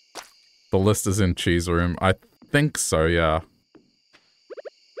 The list is in Cheese Room. I think so, yeah.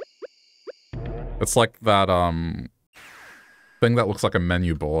 It's like that, thing that looks like a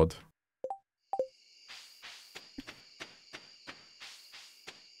menu board.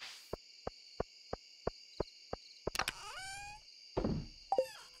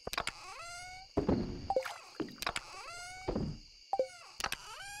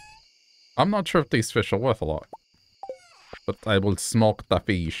 I'm not sure if these fish are worth a lot. But I will smoke the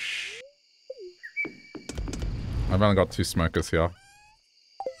fish. I've only got 2 smokers here.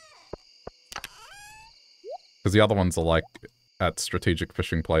 Because the other ones are like at strategic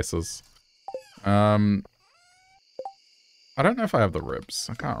fishing places. I don't know if I have the ribs.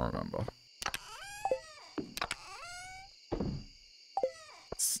 I can't remember.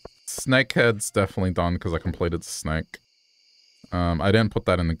 Snakehead's definitely done because I completed the snake. I didn't put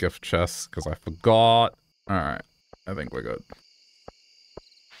that in the gift chest because I forgot. Alright, I think we're good.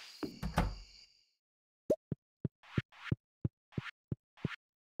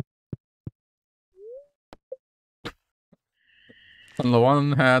 On the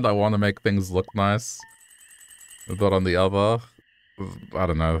one hand, I want to make things look nice. But on the other, I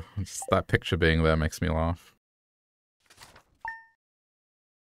don't know. Just that picture being there makes me laugh.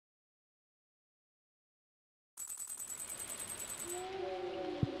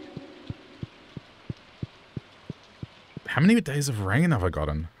 How many days of rain have I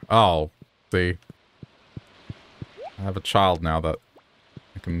gotten? Oh, see. I have a child now that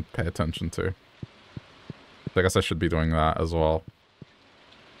I can pay attention to. I guess I should be doing that as well.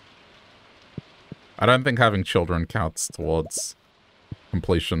 I don't think having children counts towards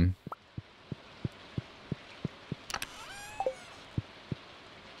completion.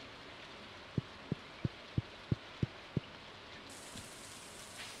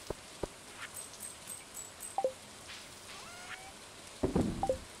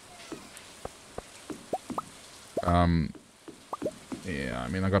 Yeah, I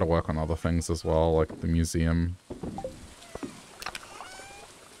mean, I gotta work on other things as well, like the museum.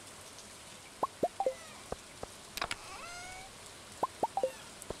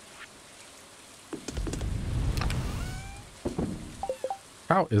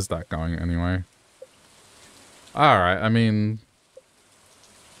 How is that going anyway? Alright, I mean...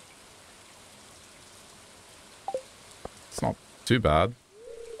 It's not too bad.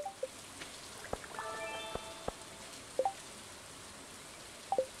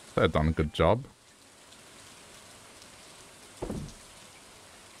 They've done a good job.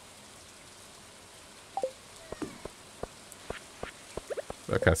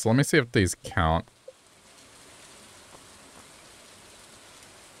 Okay, so let me see if these count.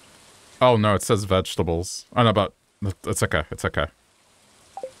 Oh no, it says vegetables. Oh no, but it's okay, it's okay.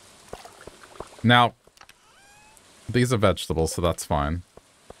 Now, these are vegetables, so that's fine.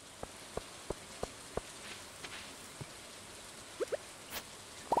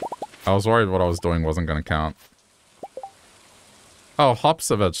 I was worried what I was doing wasn't going to count. Oh,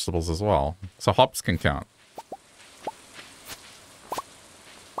 hops are vegetables as well. So hops can count.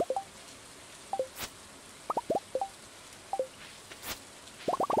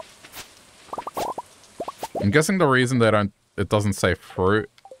 I'm guessing the reason they don't... It doesn't say fruit.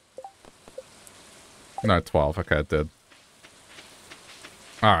 No, 12. Okay, it did.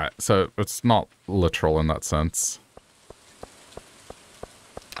 Alright, so it's not literal in that sense.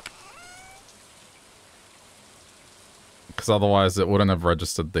 Because otherwise it wouldn't have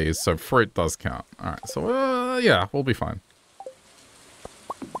registered these, so fruit does count. Alright, so yeah, we'll be fine.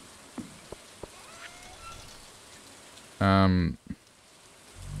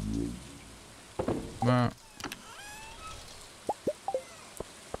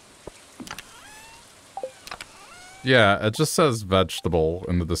 Yeah, it just says vegetable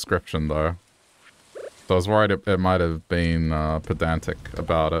in the description though. So I was worried it might have been pedantic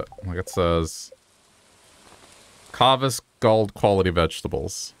about it. Like it says... Carvis Gold quality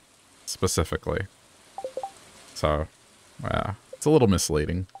vegetables, specifically. So, yeah, it's a little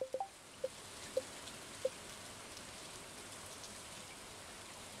misleading.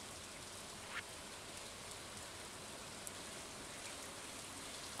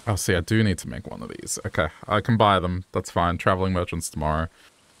 Oh, see, I do need to make one of these. Okay, I can buy them. That's fine. Traveling merchants tomorrow.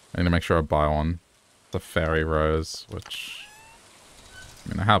 I need to make sure I buy one. The fairy rose, which... I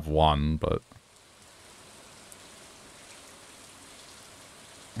mean, I have one, but...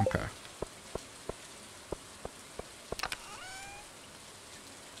 Okay.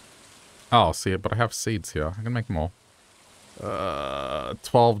 Oh, see, but I have seeds here. I can make more.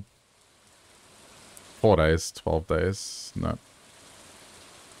 12... 4 days. 12 days. No.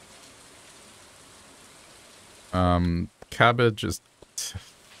 Cabbage is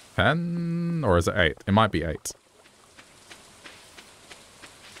 10? Or is it 8? It might be 8.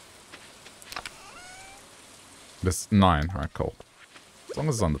 This 9. Alright, cool. As long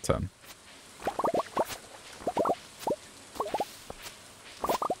as it's under 10.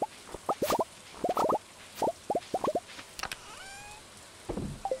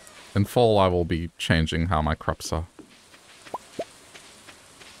 In fall, I will be changing how my crops are.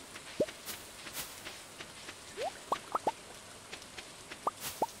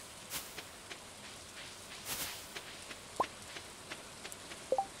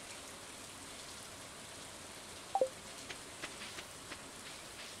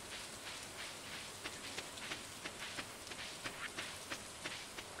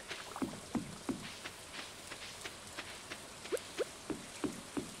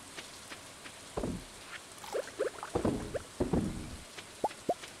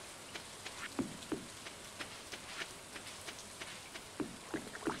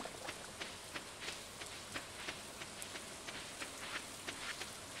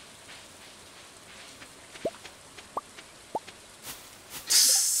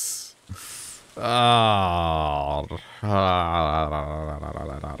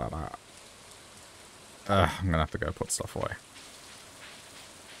 I'm gonna have to go put stuff away.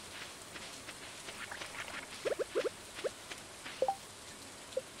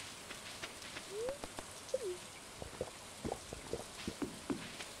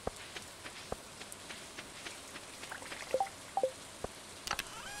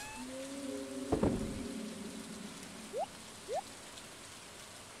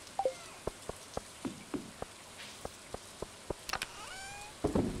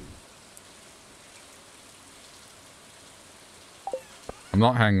 I'm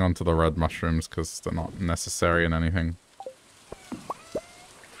not hanging on to the red mushrooms because they're not necessary in anything.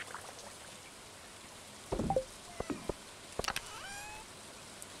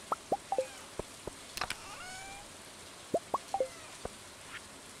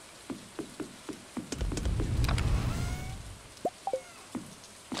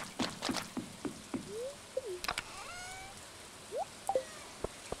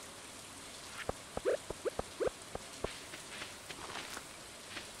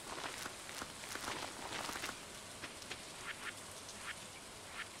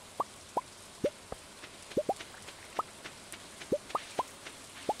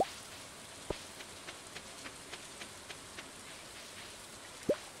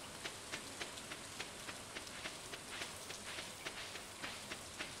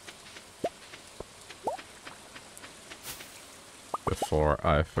 Before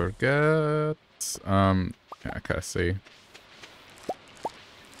I forget, yeah, okay, see.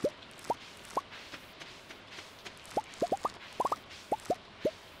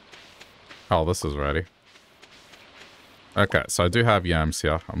 Oh, this is ready. Okay, so I do have yams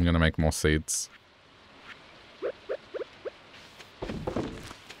here. I'm gonna make more seeds.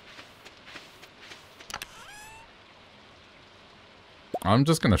 I'm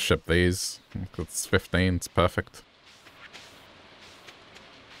just gonna ship these. It's 15, it's perfect.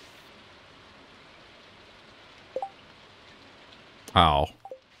 Ow.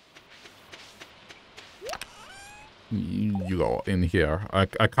 You go in here. I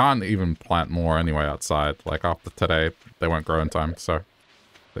can't even plant more anyway outside. Like after today, they won't grow in time, so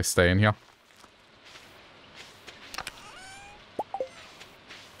they stay in here.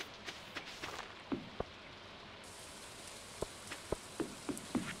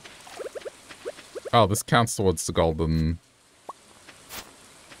 Oh, this counts towards the golden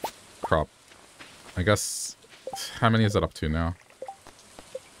crop. I guess, how many is it up to now?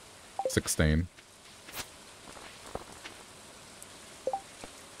 16.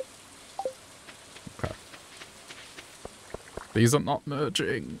 Okay. These are not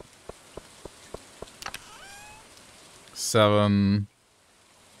merging. 7,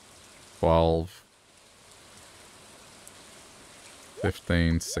 12,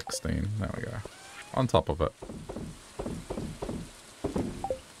 15, 16. There we go. On top of it.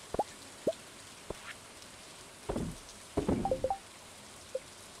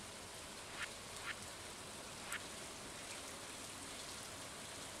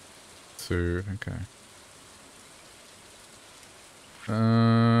 Okay.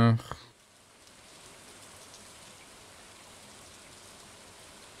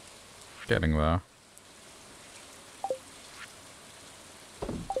 Getting there.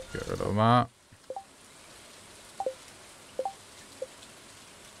 Get rid of that.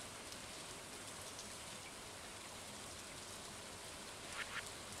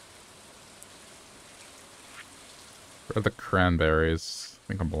 Where are the cranberries? I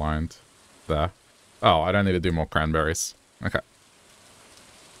think I'm blind. There. Oh, I don't need to do more cranberries. Okay.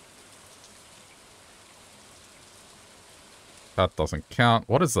 That doesn't count.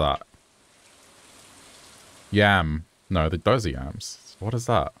 What is that? Yam. No, those are yams. What is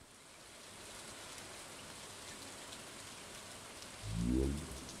that?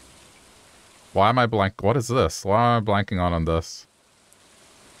 Why am I blank? What is this? Why am I blanking on this?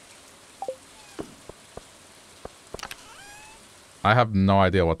 I have no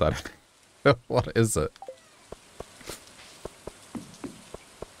idea what that is. What is it?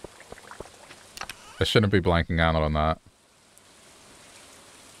 I shouldn't be blanking out on that.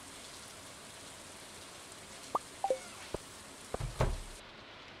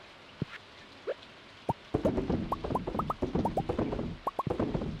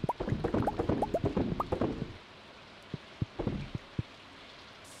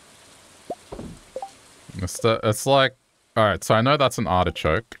 It's like... Alright, so I know that's an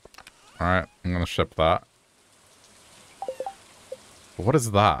artichoke. Alright, I'm gonna ship that. What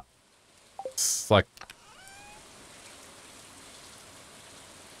is that? It's like...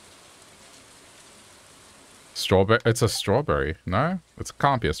 Strawberry? It's a strawberry. No? It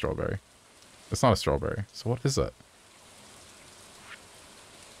can't be a strawberry. It's not a strawberry. So what is it?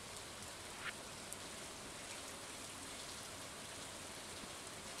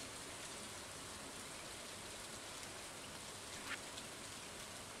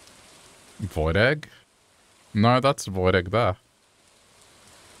 Void egg? No, that's void egg there.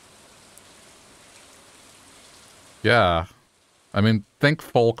 Yeah. I mean, think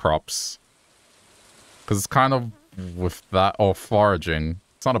fall crops. Because it's kind of with that, or foraging.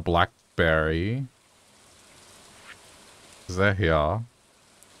 It's not a blackberry. Is that here?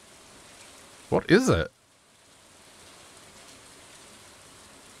 What is it?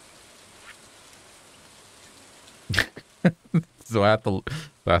 Do I have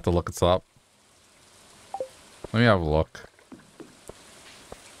to look this up? Let me have a look.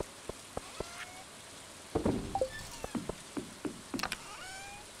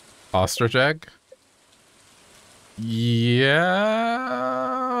 Ostrich egg? Yeah,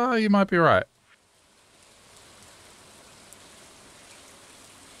 you might be right.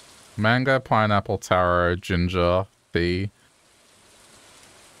 Mango, pineapple, taro, ginger, bee.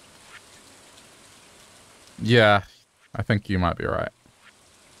 Yeah, I think you might be right.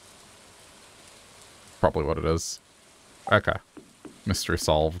 Probably what it is. Okay. Mystery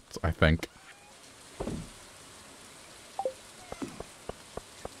solved, I think.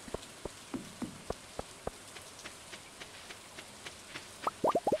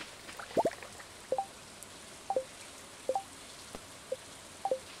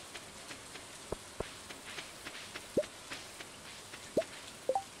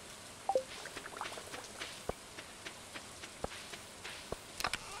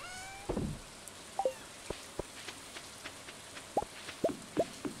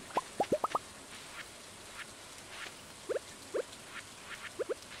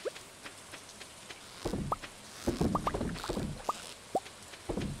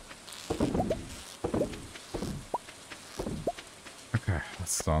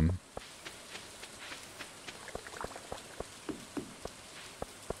 Done.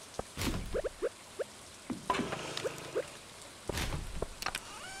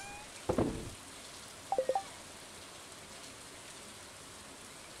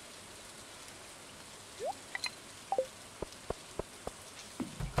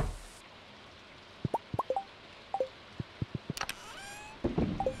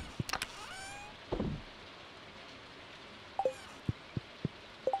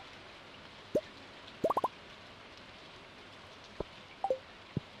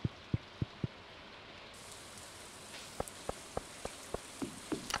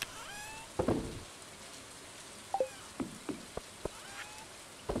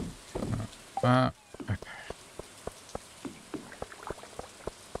 Okay.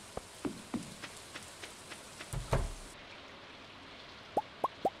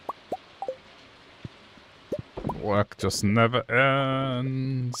 Work just never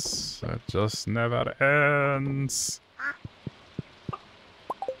ends. It just never ends.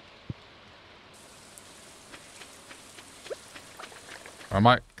 I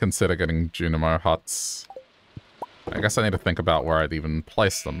might consider getting Junimo huts. I guess I need to think about where I'd even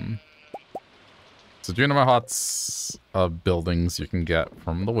place them. So Junimo huts are buildings you can get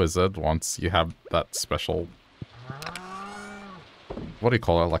from the wizard once you have that special... What do you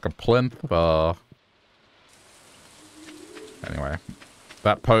call it? Like a plinth? Anyway.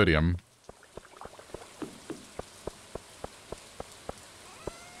 That podium.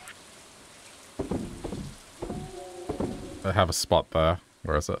 I have a spot there.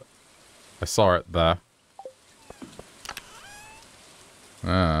 Where is it? I saw it there.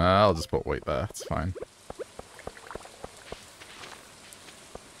 I'll just put wheat there. It's fine.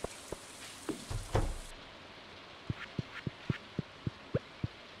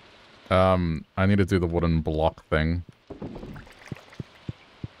 I need to do the wooden block thing.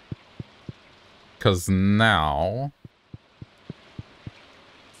 Because now...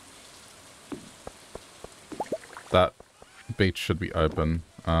 that beach should be open.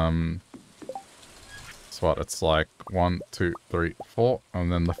 So what, it's like 1, 2, 3, 4,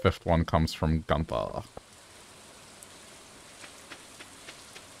 and then the 5th one comes from Gunther.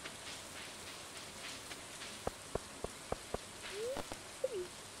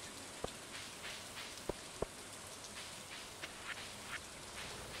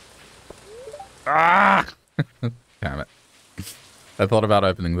 Ah! Damn it. I thought about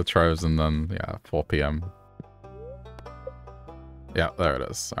opening the troves and then, yeah, 4 p.m. Yeah, there it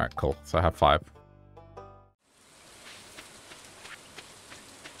is. Alright, cool. So I have 5.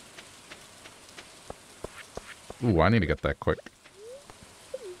 Ooh, I need to get that quick.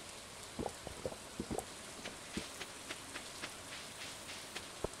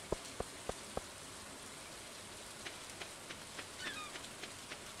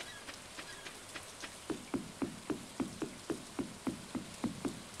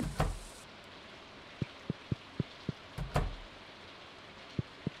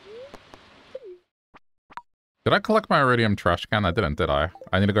 Did I collect my iridium trash can? I didn't, did I?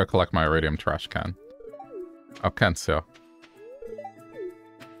 I need to go collect my iridium trash can. Oh, Kent's here.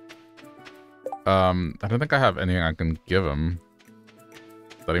 I don't think I have anything I can give him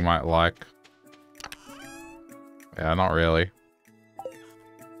that he might like. Yeah, not really.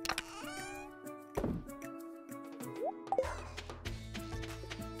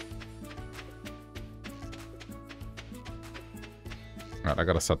 Alright, I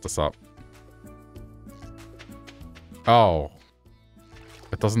gotta set this up. Oh.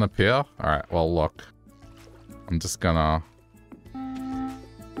 It doesn't appear? Alright, well, look. I'm just gonna... I'm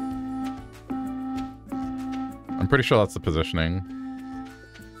pretty sure that's the positioning.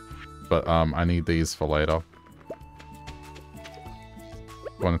 But, I need these for later.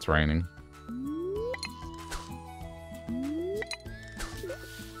 When it's raining.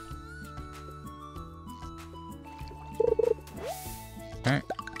 Okay.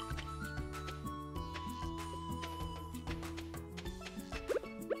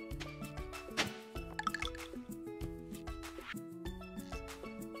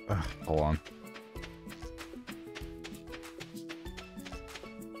 Hold on.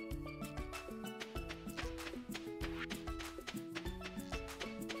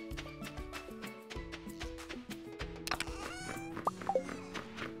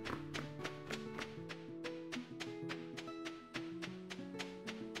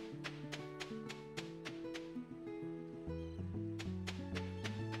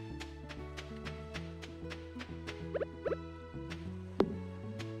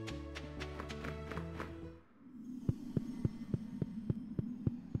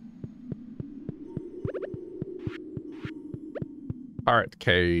 Pirate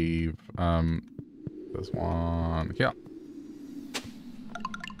cave. There's one here.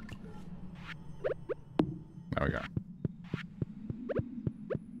 There we go.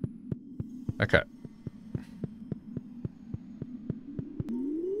 Okay.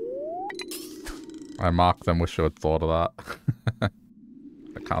 I marked them, wish I had thought of that. I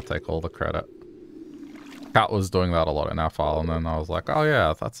can't take all the credit. Kat was doing that a lot in our file, and then I was like, oh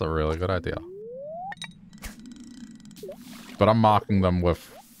yeah, that's a really good idea. But I'm marking them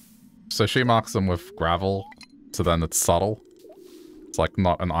with... So she marks them with gravel, so then it's subtle. It's like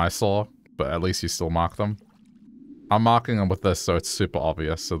not an eyesore, but at least you still mark them. I'm marking them with this so it's super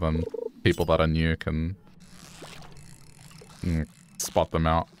obvious, so then people that are new can spot them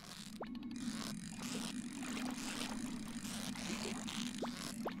out.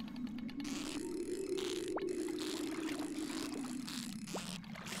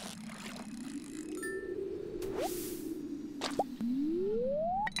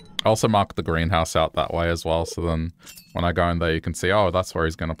 I also mark the greenhouse out that way as well, so then when I go in there you can see, oh, that's where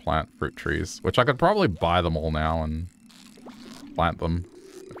he's going to plant fruit trees. Which I could probably buy them all now and plant them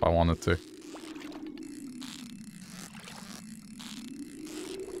if I wanted to.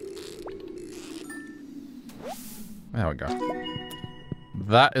 There we go.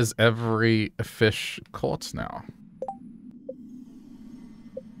 That is every fish caught now.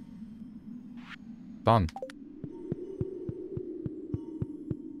 Done.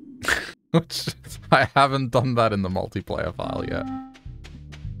 Which, I haven't done that in the multiplayer file yet.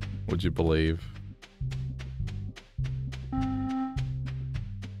 Would you believe?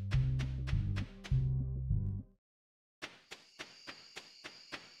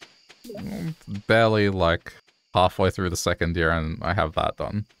 Barely, like, halfway through the second year and I have that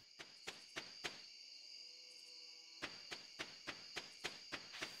done.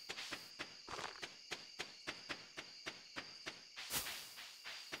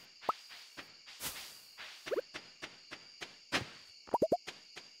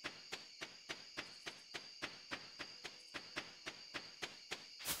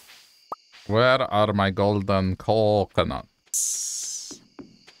 Where are my golden coconuts?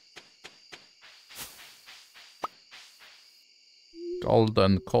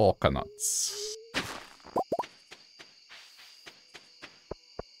 Golden coconuts.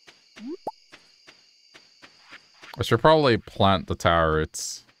 I should probably plant the taro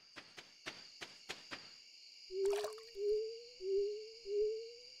roots.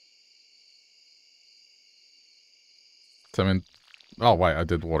 I mean, oh wait, I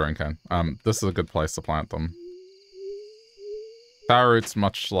did watering can. This is a good place to plant them. Taro roots,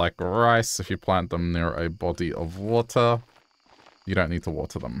 much like rice, if you plant them near a body of water, you don't need to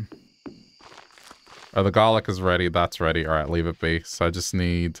water them. Oh, the garlic is ready. That's ready. All right, leave it be. So I just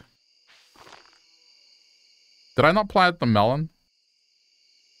need... Did I not plant the melon?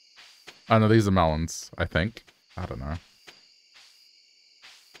 Oh, no, these are melons, I think. I don't know.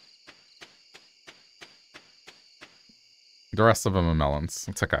 The rest of them are melons.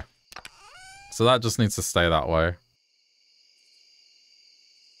 It's okay. So that just needs to stay that way.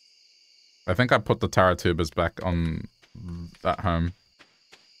 I think I put the taro tubers back on at home.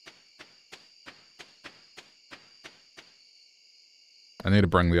 I need to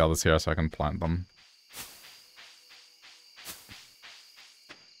bring the others here so I can plant them.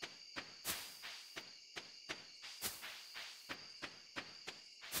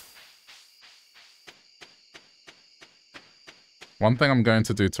 One thing I'm going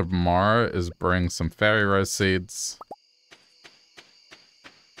to do tomorrow is bring some fairy rose seeds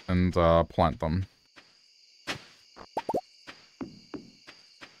and plant them.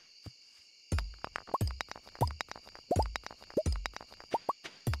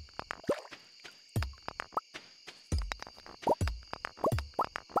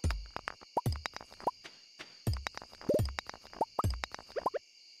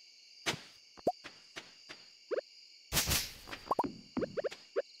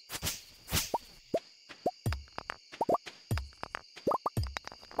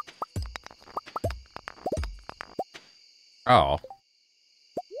 Oh.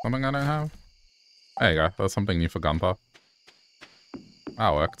 Something I don't have? There you go. That's something new for Gunpowder.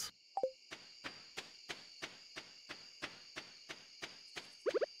 That worked.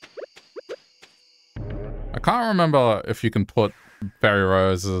 I can't remember if you can put berry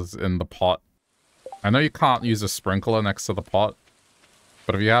roses in the pot. I know you can't use a sprinkler next to the pot,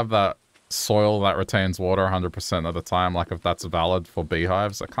 but if you have that soil that retains water 100% of the time, like if that's valid for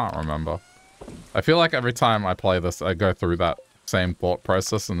beehives, I can't remember. I feel like every time I play this, I go through that same thought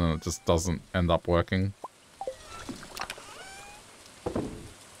process and then it just doesn't end up working.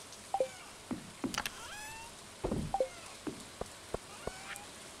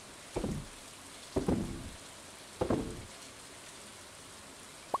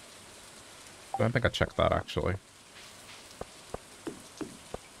 I don't think I checked that actually.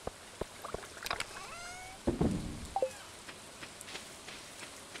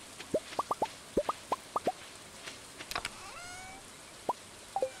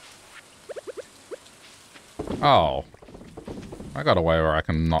 Oh. I got a way where I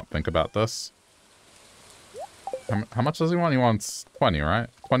can not think about this. How much does he want? He wants 20, right?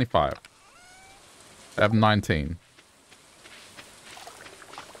 25. I have 19.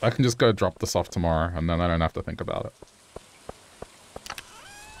 I can just go drop this off tomorrow, and then I don't have to think about it.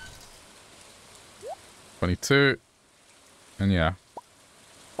 22. And yeah.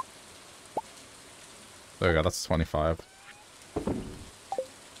 There we go, that's 25.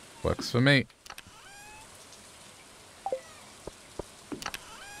 Works for me.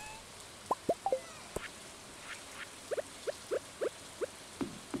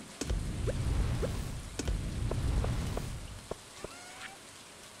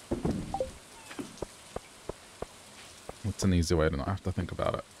 It's an easy way to not have to think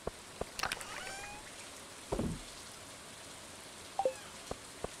about it.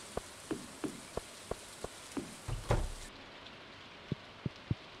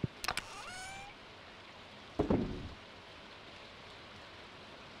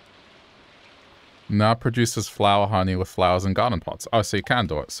 Now produces flower honey with flowers in garden pots. Oh, so you can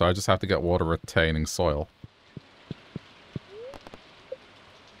do it. So I just have to get water retaining soil.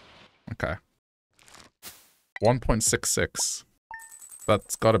 Okay. 1.66.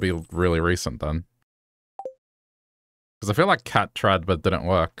 That's got to be really recent then. Because I feel like Cat tried but didn't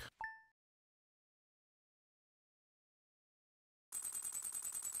work.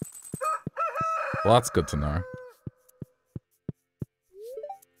 Well, that's good to know.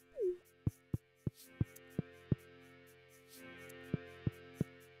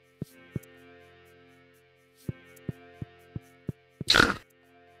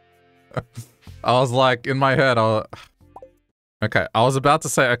 I was like, in my head, Okay, I was about to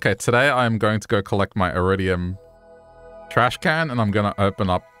say, okay, today I'm going to go collect my iridium trash can, and I'm going to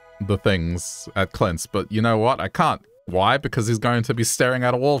open up the things at Clint's. But you know what? I can't. Why? Because he's going to be staring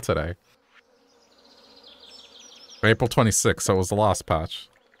at a wall today. April 26th, so it was the last patch.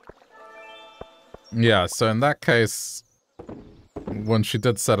 Yeah, so in that case, when she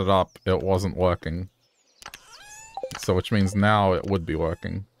did set it up, it wasn't working. So which means now it would be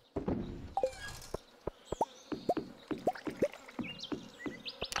working.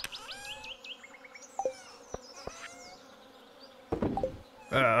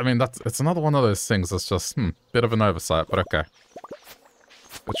 I mean, it's another one of those things that's just, bit of an oversight, but okay.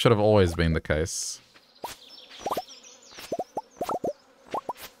 It should have always been the case.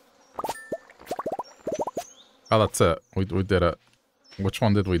 Oh, that's it. We did it. Which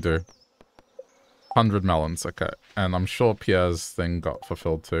one did we do? 100 melons, okay. And I'm sure Pierre's thing got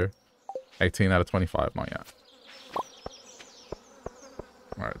fulfilled too. 18 out of 25, not yet.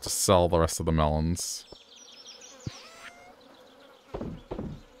 Alright, just sell the rest of the melons.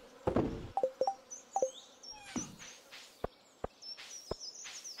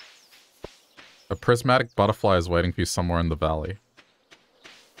 A prismatic butterfly is waiting for you somewhere in the valley.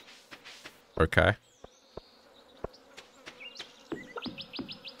 Okay.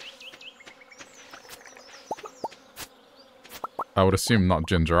 I would assume not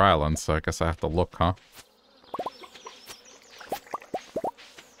Ginger Island, so I guess I have to look, huh?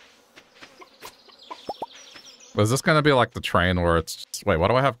 Is this gonna be like the train where it's just... Wait, why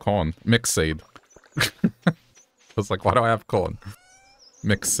do I have corn? Mixed seed. It's like, why do I have corn?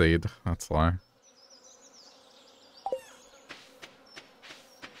 Mixed seed, that's why.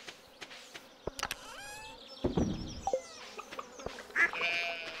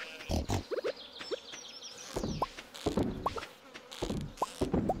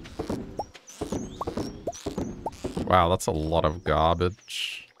 Wow, that's a lot of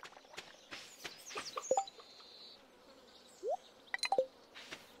garbage.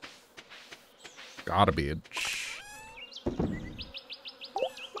 Garbage.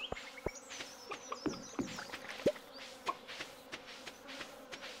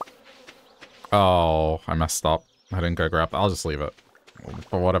 Oh, I messed up. I didn't go grab that. I'll just leave it.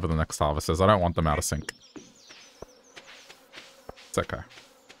 For whatever the next harvest is. I don't want them out of sync. It's okay.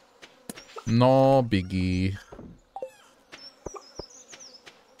 No biggie.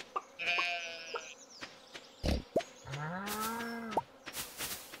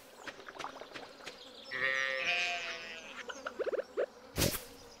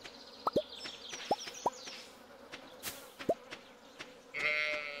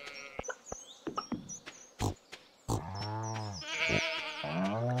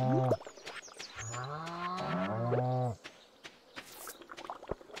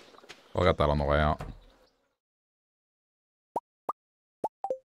 I got that on the way out.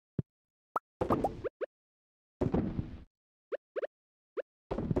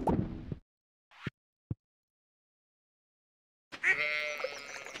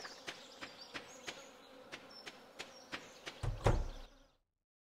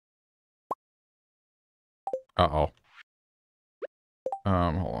 Uh-oh.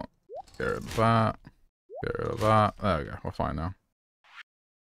 Hold on. Get rid of that. Get rid of that. There we go. We're fine now.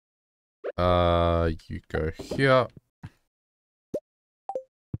 You go here.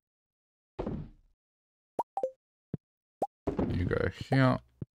 You go here.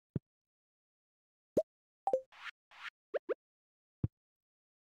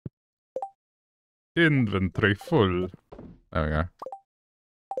 Inventory full. There we go.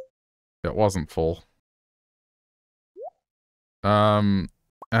 It wasn't full.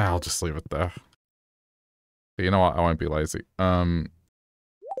 I'll just leave it there. But you know what? I won't be lazy.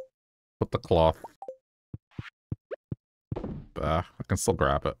 Put the cloth. There. I can still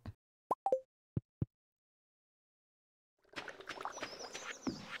grab it.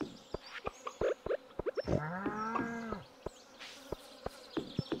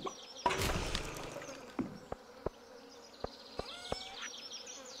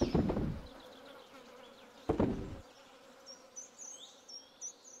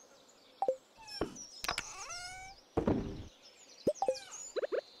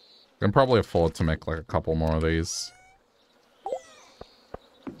 Can probably afford to make like a couple more of these.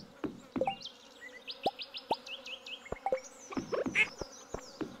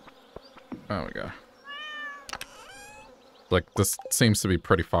 There we go. Like, this seems to be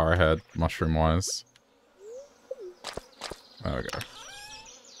pretty far ahead, mushroom-wise. There we go.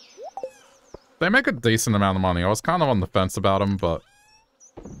 They make a decent amount of money. I was kind of on the fence about them, but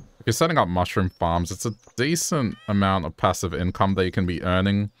if you're setting up mushroom farms, it's a decent amount of passive income that you can be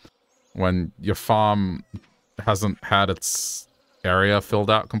earning when your farm hasn't had its area filled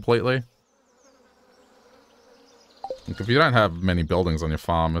out completely. Like if you don't have many buildings on your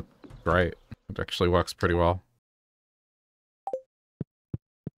farm, it's great. It actually works pretty well.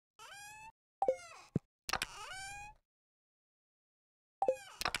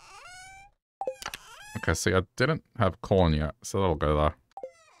 Okay, see, I didn't have corn yet, so that'll go there.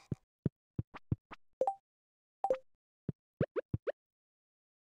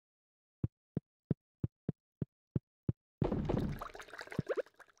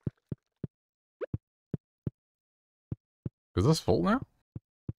 Is this full now?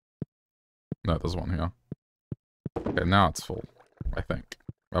 No, there's one here. Okay, now it's full, I think.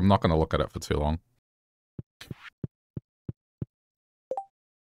 I'm not going to look at it for too long.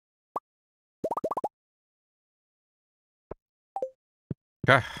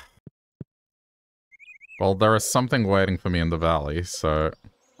 Okay. Well, there is something waiting for me in the valley, so...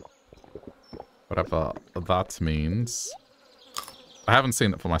 whatever that means... I haven't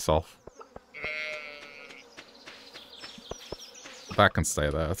seen it for myself. That can stay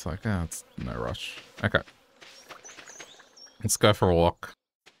there. It's like, it's no rush. Okay. Let's go for a walk.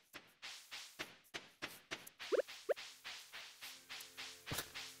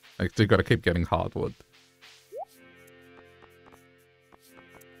 I do gotta keep getting hardwood.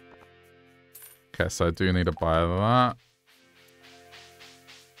 Okay, so I do need to buy that.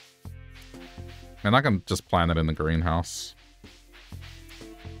 And I can just plant it in the greenhouse.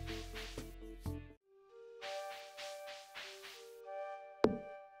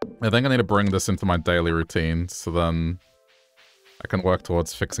 I think I need to bring this into my daily routine, so then I can work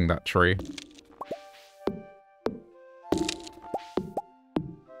towards fixing that tree.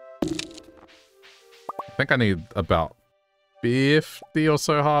 I think I need about 50 or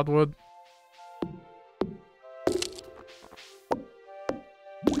so hardwood.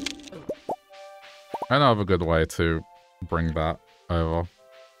 I know of a good way to bring that over.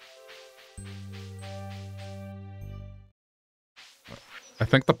 I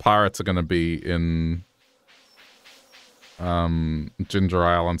think the pirates are going to be in Ginger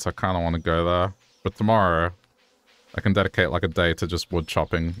Island, so I kind of want to go there. But tomorrow, I can dedicate like a day to just wood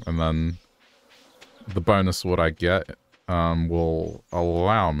chopping, and then the bonus wood I get will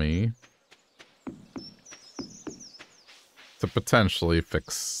allow me to potentially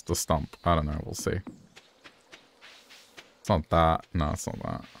fix the stump. I don't know, we'll see. It's not that. No, it's not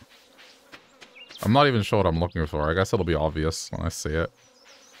that. I'm not even sure what I'm looking for. I guess it'll be obvious when I see it.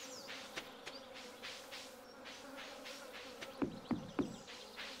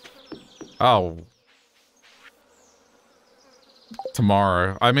 Oh.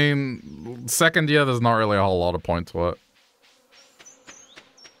 Tomorrow. I mean, second year, there's not really a whole lot of point to it.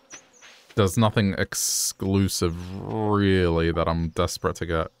 There's nothing exclusive, really, that I'm desperate to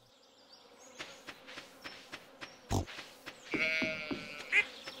get.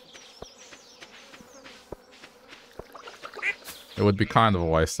 It would be kind of a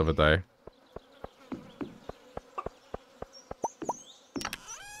waste of a day.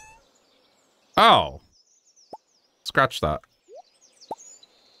 Oh! Scratch that.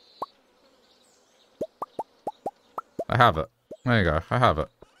 I have it. There you go. I have it.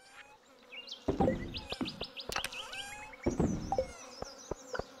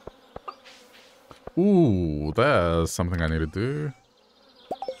 Ooh, there's something I need to do.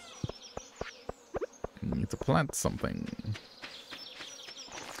 I need to plant something.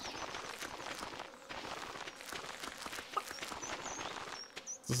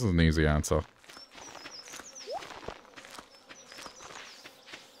 This is an easy answer.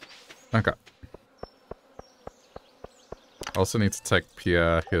 Okay. Also need to take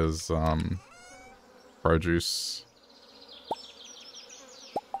Pierre his produce.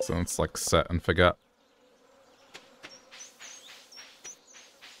 So it's like set and forget.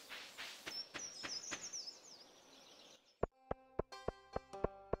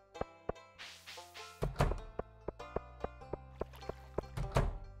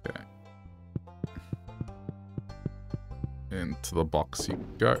 Okay. Into the box you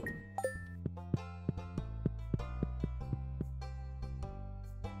go.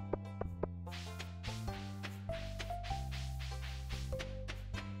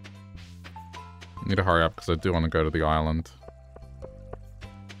 Need to hurry up because I do want to go to the island.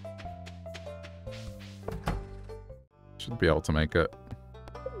 Should be able to make it.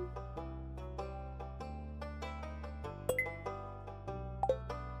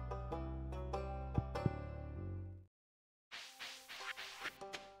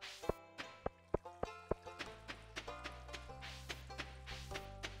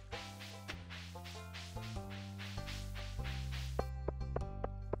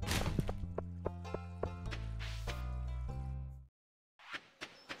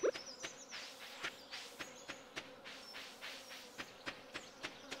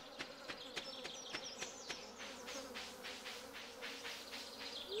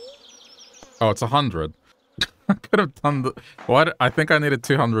 Oh, it's 100. I could have done the... What? I think I needed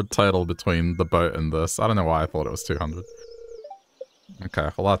 200 total between the boat and this. I don't know why I thought it was 200. Okay,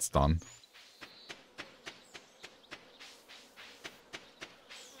 well that's done.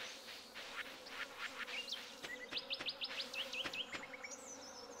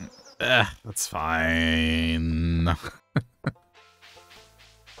 That's fine.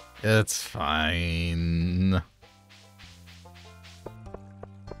 It's fine.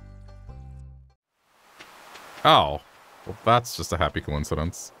 Oh. Well, that's just a happy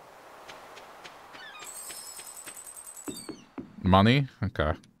coincidence. Money?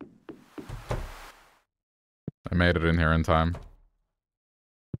 Okay. I made it in here in time.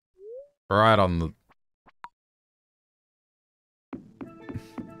 Right on the...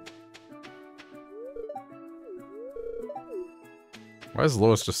 Why is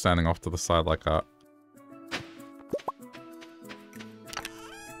Lewis just standing off to the side like that?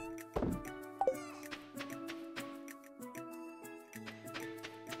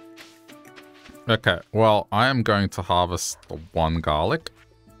 Okay, well, I am going to harvest the one garlic,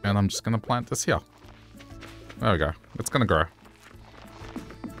 and I'm just going to plant this here. There we go. It's going to grow.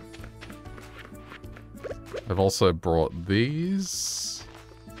 I've also brought these.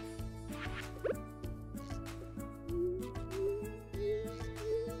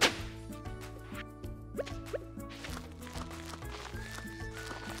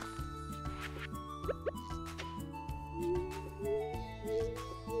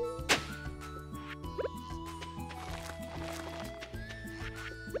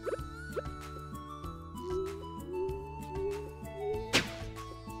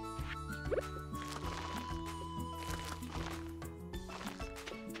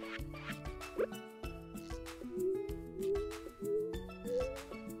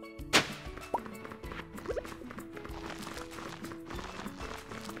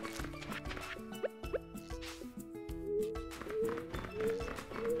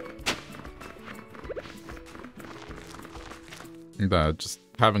 Just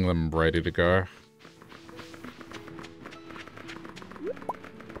having them ready to go.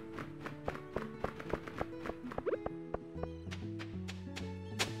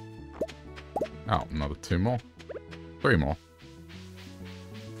 Oh, another 2 more. 3 more.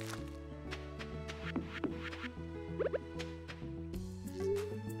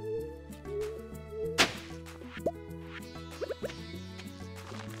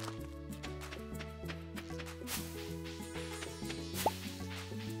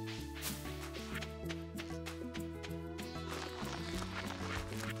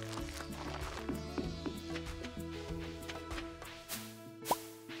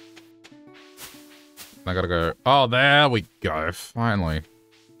 I gotta go. Oh, there we go. Finally.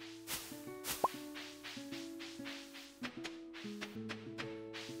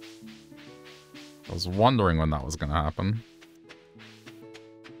 I was wondering when that was gonna happen.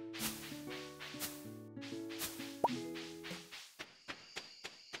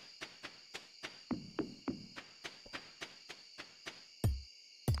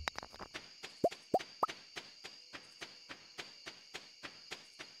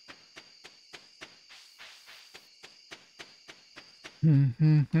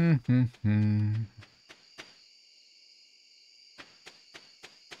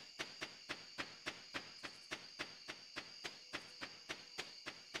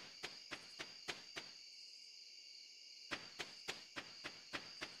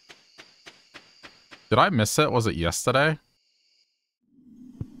 Did I miss it? Was it yesterday?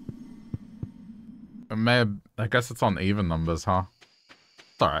 It may have, I guess it's on even numbers, huh?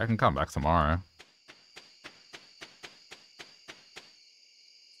 It's alright, I can come back tomorrow.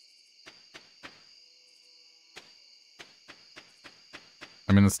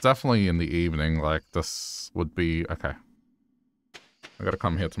 I mean, it's definitely in the evening, like, this would be... Okay. I gotta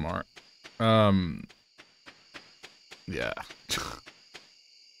come here tomorrow. Yeah.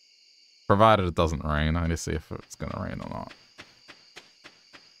 Provided it doesn't rain. I need to see if it's gonna rain or not.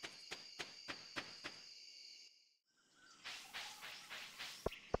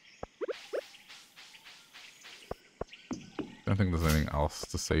 Don't think there's anything else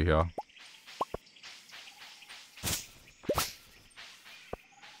to see here.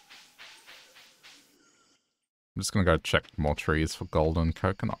 I'm just gonna go check more trees for golden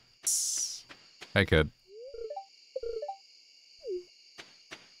coconuts. Hey, kid.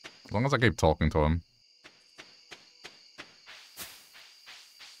 As long as I keep talking to him.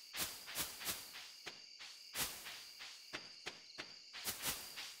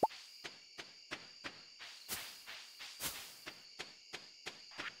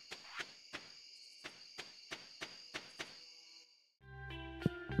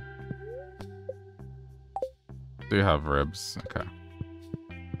 Do have ribs. Okay.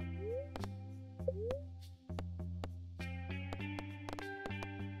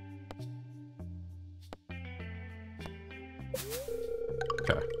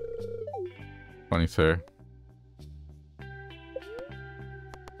 Okay. 22.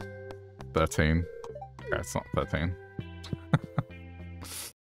 13. Okay, it's not 13.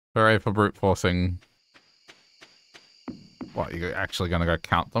 Hooray for brute forcing. What, you actually gonna go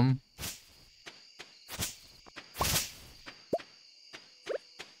count them?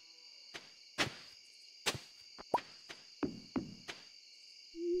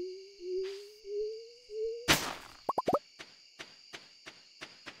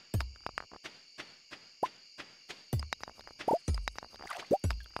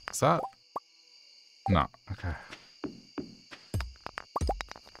 Is that? No, okay.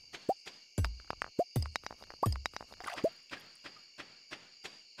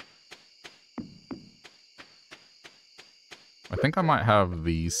 I think I might have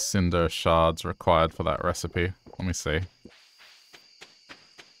the cinder shards required for that recipe. Let me see.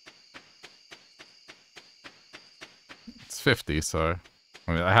 It's 50, so...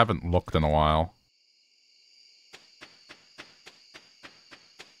 I mean, I haven't looked in a while.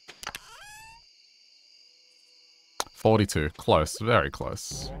 $42. Close. Very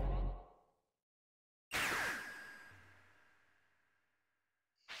close.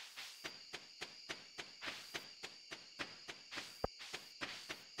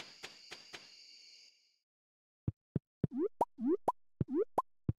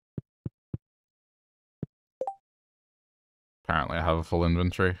 Apparently I have a full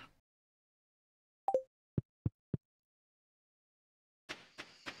inventory.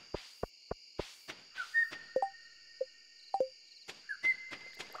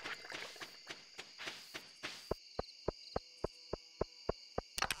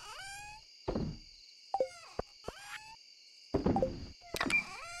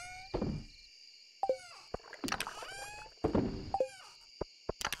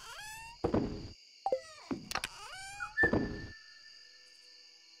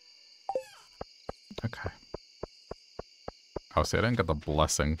 Okay. Oh, see, I didn't get the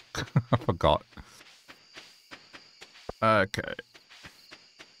blessing. I forgot. Okay.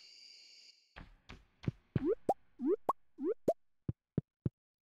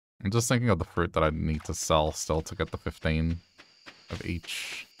 I'm just thinking of the fruit that I need to sell still to get the 15 of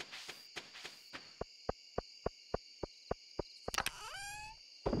each.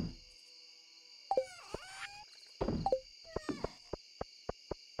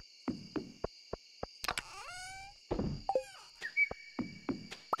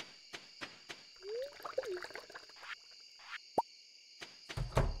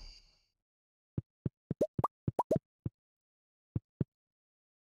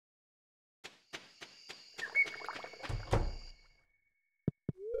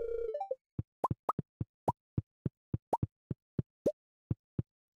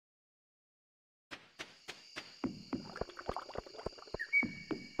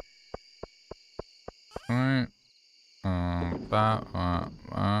 Alright. That.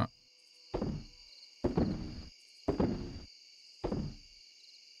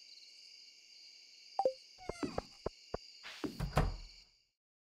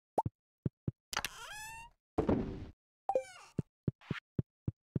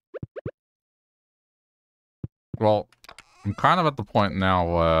 Well, I'm kind of at the point now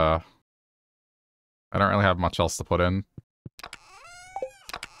where I don't really have much else to put in.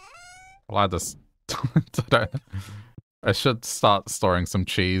 I'll add this. I should start storing some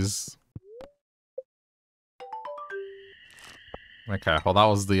cheese. Okay, well that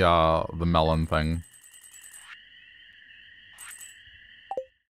was the melon thing.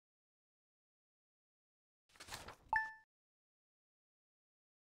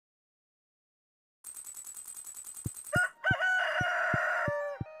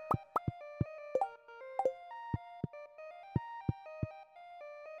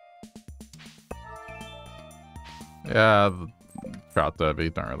 Yeah, the trout derby,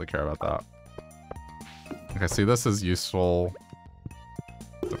 don't really care about that. Okay, see, this is useful.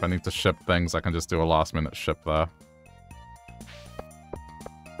 If I need to ship things, I can just do a last minute ship there.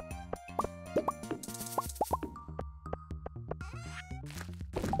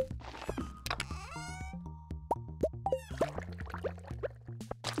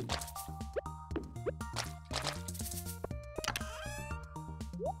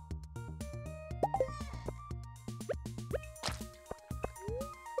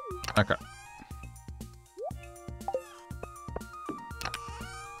 Okay.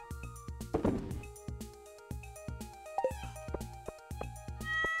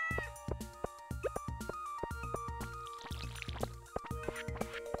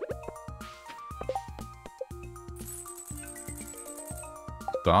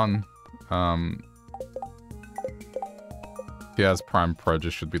 done. Pierre's prime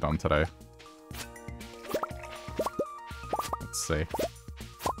produce should be done today. Let's see.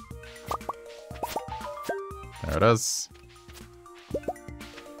 There it is.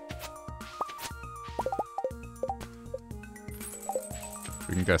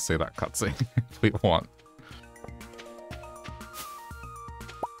 We can go see that cutscene if we want.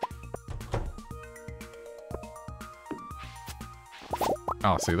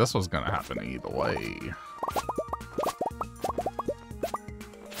 Oh, see, this was gonna happen either way.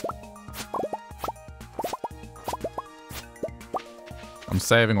 I'm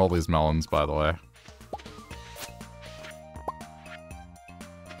saving all these melons, by the way.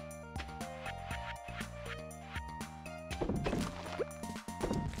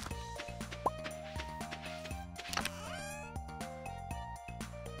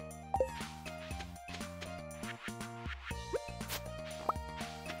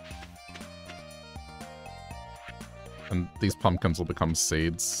 And these pumpkins will become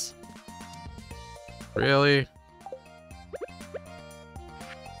seeds. Really?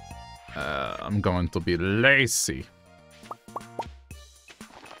 I'm going to be lazy.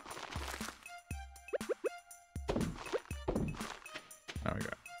 There we go.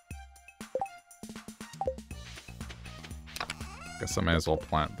 Guess I may as well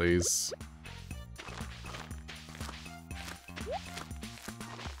plant these.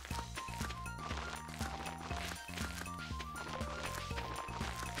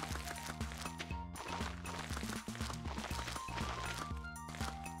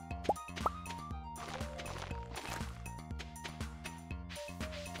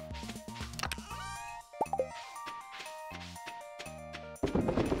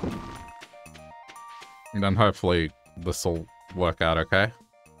 And then hopefully this will work out okay.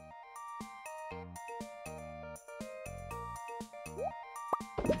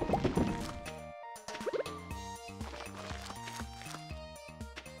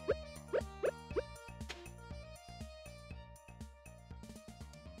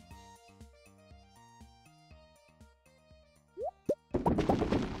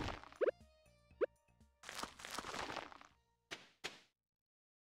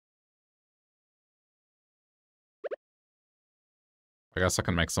 I guess I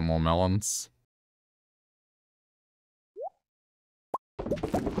can make some more melons.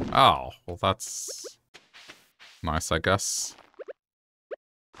 Oh, well that's nice, I guess.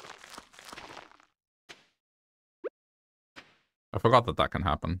 I forgot that that can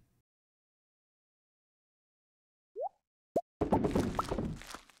happen.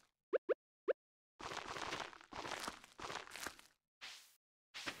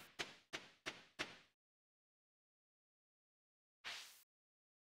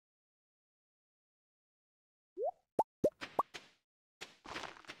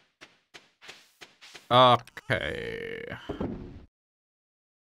 Okay.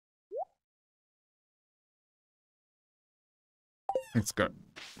 Let's go.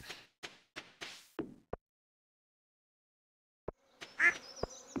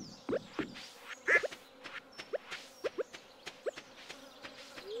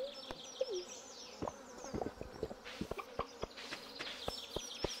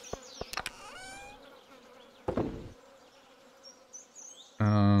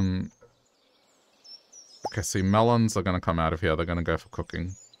 Okay, see, melons are gonna come out of here. They're gonna go for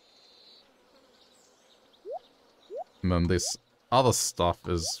cooking. And then this other stuff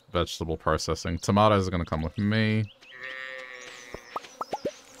is vegetable processing. Tomatoes are gonna come with me.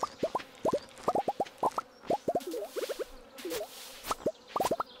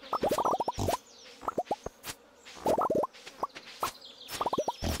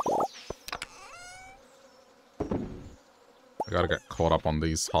 I gotta get caught up on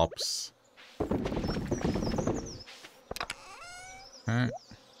these hops. Okay.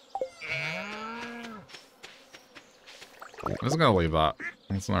 I'm just gonna leave that.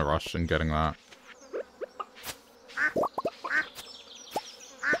 There's no rush in getting that.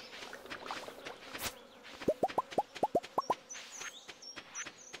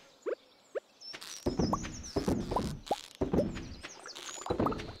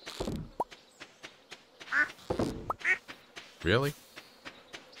 Really?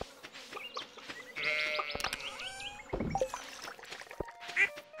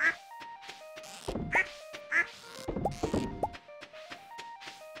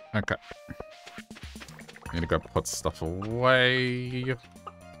 Okay. Need to go put stuff away.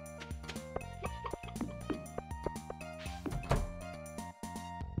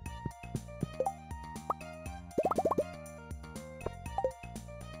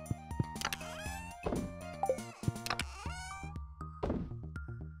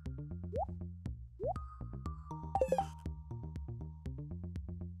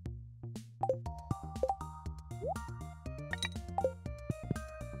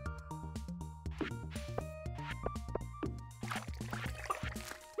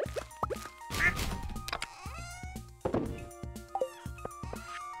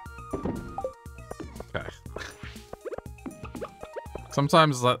 Okay.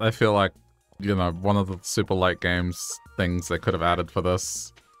 Sometimes I feel like, you know, one of the super late games things they could have added for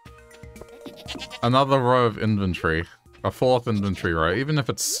this. Another row of inventory. A fourth inventory row, even if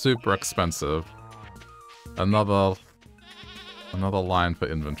it's super expensive. Another line for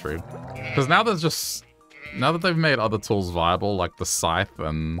inventory. Because now there's just... Now that they've made other tools viable, like the scythe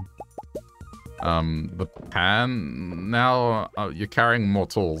and the pan, now you're carrying more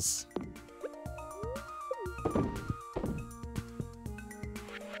tools.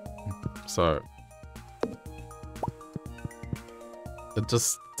 So...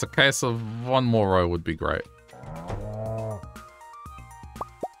 It's a case of one more row would be great.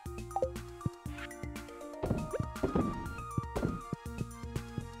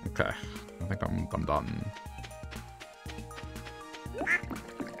 Okay, I think I'm done.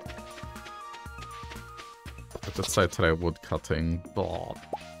 I did say today wood cutting, but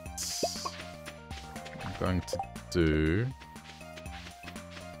I'm going to do...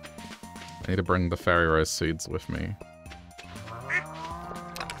 I need to bring the fairy rose seeds with me.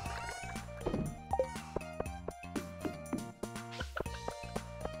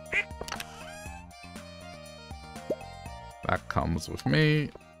 That comes with me.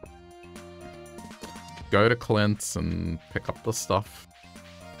 Go to Clint's and pick up the stuff.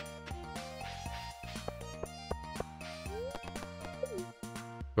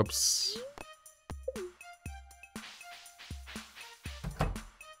 Oops.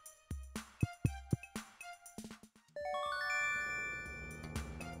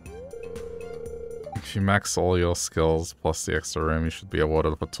 If you max all your skills plus the extra room, you should be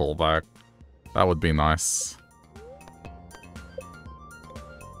awarded with a tool bag. That would be nice.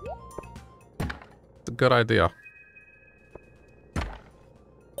 It's a good idea.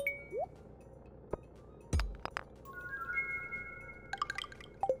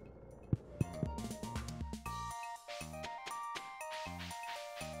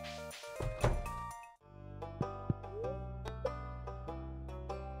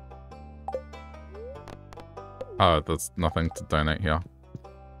 Oh, there's nothing to donate here.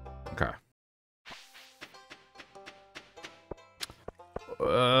 Okay.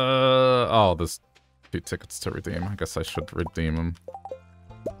 Oh, there's 2 tickets to redeem. I guess I should redeem them.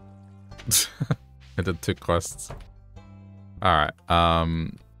 I did 2 quests. Alright,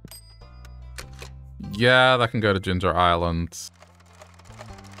 yeah, that can go to Ginger Island.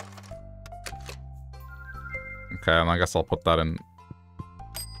 Okay, and I guess I'll put that in.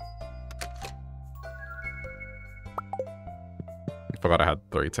 Forgot I had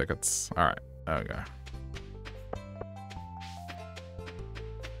 3 tickets. Alright, there we go.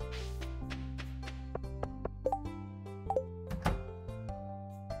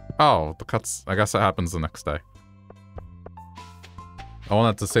 Oh, the cuts. I guess it happens the next day. I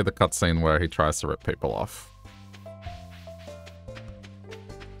wanted to see the cutscene where he tries to rip people off.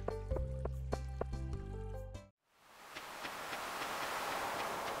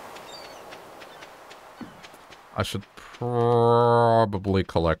 I should probably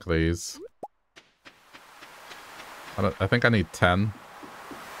collect these. I think I need 10.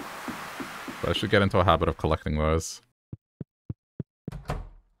 But I should get into a habit of collecting those.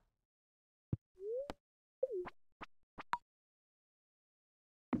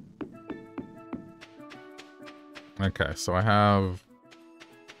 Okay, so I have...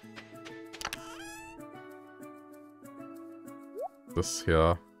 this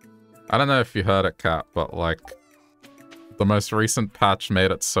here. I don't know if you heard it, Kat, but like... the most recent patch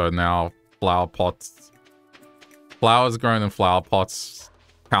made it so now flower pots... flowers grown in flower pots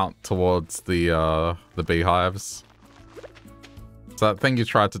count towards the beehives. So that thing you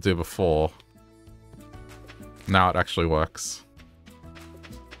tried to do before, now it actually works.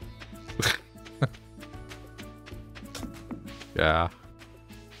 Yeah.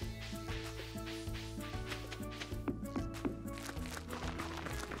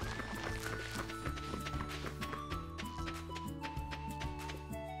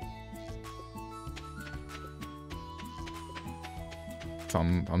 It's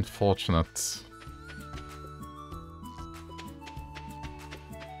unfortunate.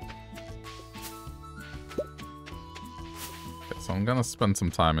 Okay, so I'm gonna spend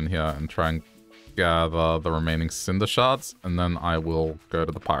some time in here and try and gather the remaining cinder shards, and then I will go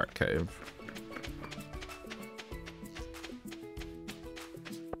to the pirate cave.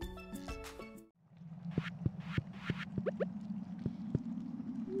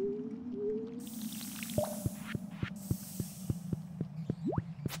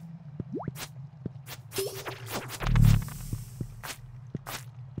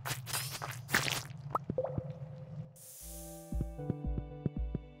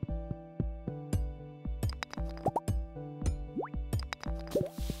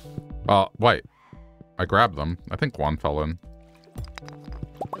 Oh, wait. I grabbed them. I think one fell in.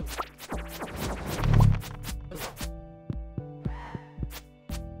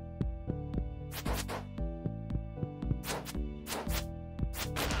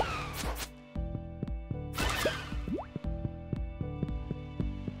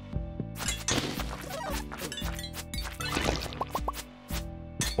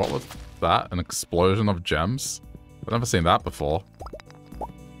 What was that? An explosion of gems? I've never seen that before.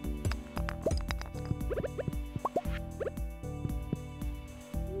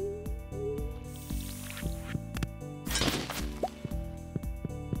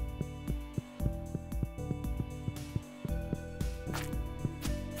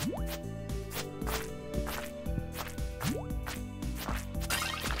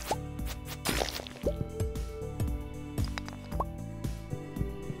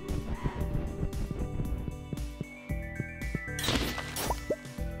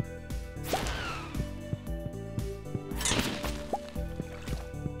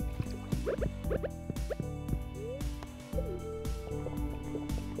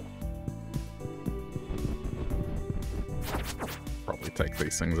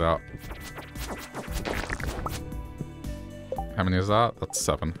 Things out. How many is that? That's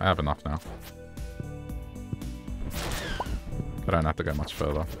 7. I have enough now. I don't have to go much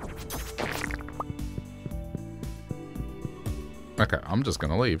further. Okay, I'm just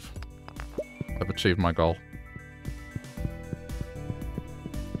gonna leave. I've achieved my goal.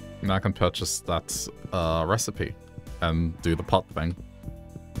 Now I can purchase that recipe and do the pot thing.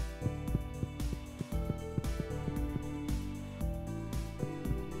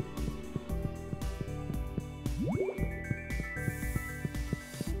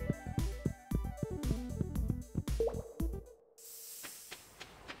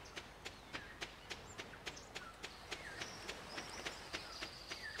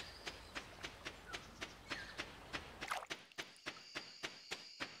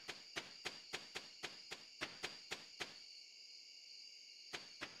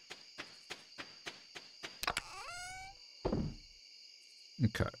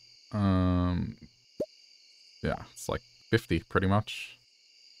 Okay. Yeah, it's like 50 pretty much.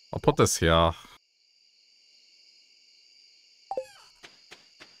 I'll put this here.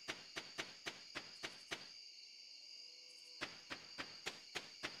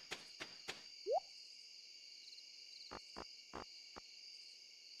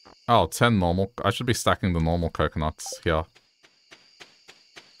 Oh, 10 normal. I should be stacking the normal coconuts here.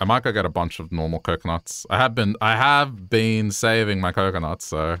 I might go get a bunch of normal coconuts. I have been saving my coconuts,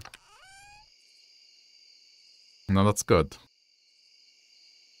 so no, that's good.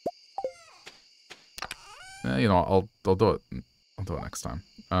 Yeah, you know, I'll do it. I'll do it next time.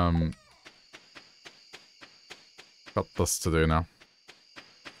 Got this to do now.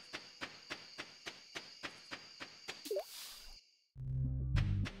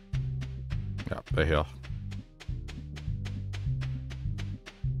 Yeah, they're here.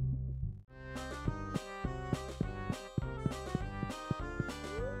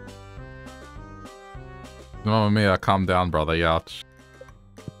 Mamma mia, calm down, brother. Youch.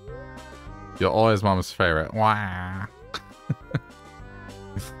 You're always mama's favorite. Wah.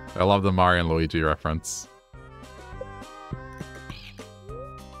 I love the Mario and Luigi reference.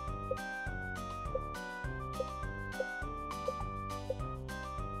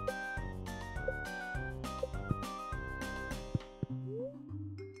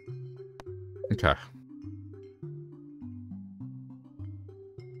 Okay.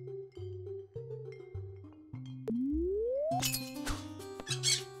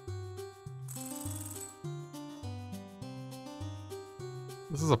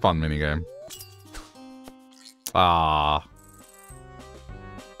 This is a fun minigame. Ah.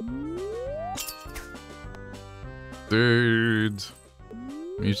 Dude.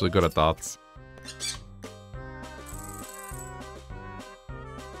 I'm usually good at darts.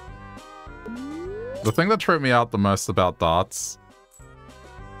 The thing that tripped me out the most about darts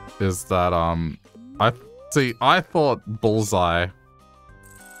is that, I thought bullseye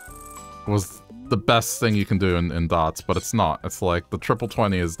was the best thing you can do in darts, but it's not. It's like the triple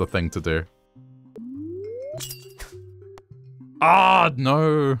 20 is the thing to do. Ah,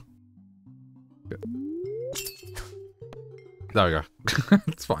 no. There we go.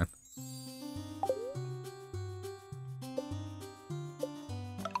 It's fine.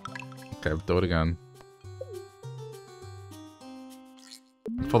 Okay, do it again.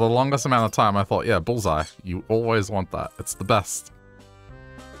 For the longest amount of time, I thought, yeah, bullseye. You always want that. It's the best.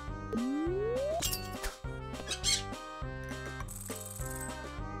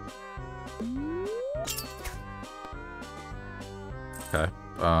 Okay.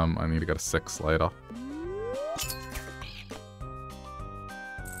 I need to get a 6 later.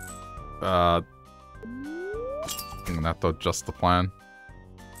 I think that's just the plan.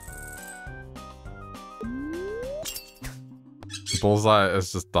 Bullseye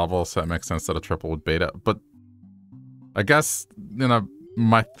is just double, so it makes sense that a triple would beat it. But I guess, you know,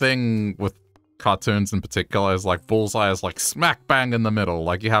 my thing with cartoons in particular is like Bullseye is like smack bang in the middle.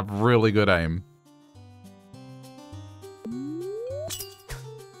 Like you have really good aim.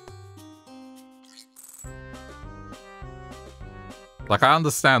 Like I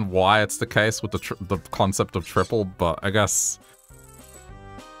understand why it's the case with the concept of triple, but I guess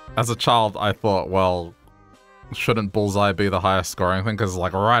as a child I thought, well, shouldn't Bullseye be the highest scoring thing? Because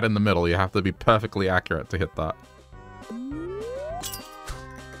like right in the middle, you have to be perfectly accurate to hit that.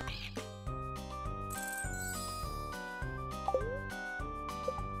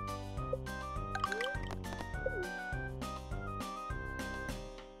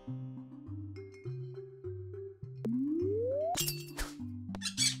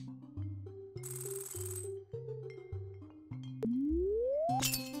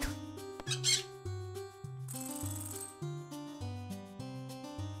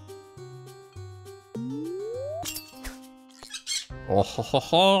 Oh ho ho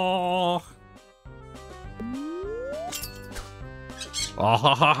ho! Oh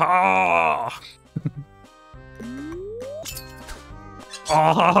ha ha ha!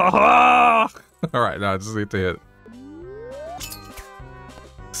 Oh ha ha ha! Alright, now I just need to hit.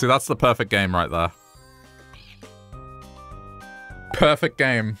 See, that's the perfect game right there. Perfect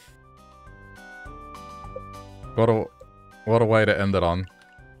game. What a way to end it on.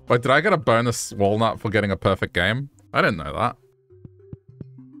 Wait, did I get a bonus walnut for getting a perfect game? I didn't know that.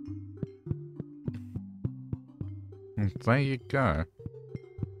 There you go.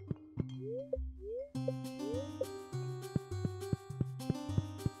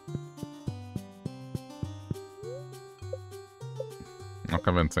 Not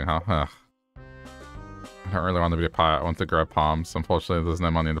convincing, huh? Ugh. I don't really want to be a pirate. I want to grow palms. Unfortunately, there's no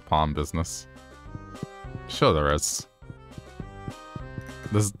money in the palm business. Sure there is.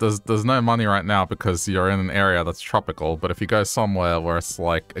 There's no money right now because you're in an area that's tropical, but if you go somewhere where it's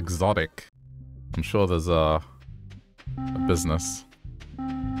like exotic, I'm sure there's a business.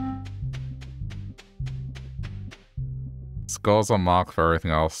 Scores are marked for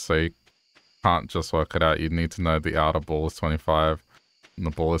everything else, so you can't just work it out. You need to know the outer ball is 25 and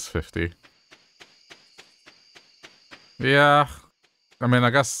the ball is 50. Yeah, I mean,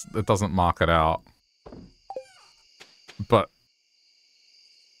 I guess it doesn't mark it out, but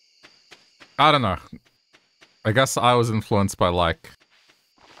I don't know. I guess I was influenced by like,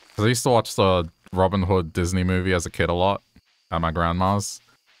 because I used to watch the Robin Hood Disney movie as a kid a lot at my grandma's.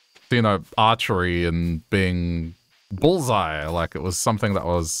 So, you know, archery and being bullseye, like it was something that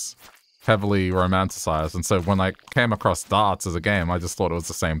was heavily romanticized. And so when I came across darts as a game, I just thought it was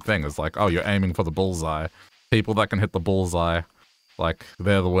the same thing. It's like, oh, you're aiming for the bullseye. People that can hit the bullseye, like,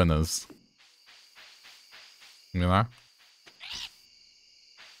 they're the winners. You know?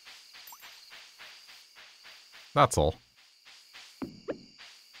 That's all.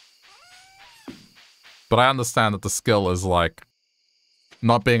 But I understand that the skill is like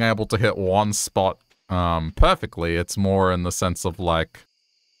not being able to hit one spot perfectly. It's more in the sense of like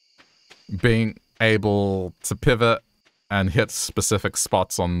being able to pivot and hit specific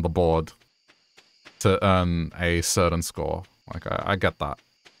spots on the board to earn a certain score. Like, I get that.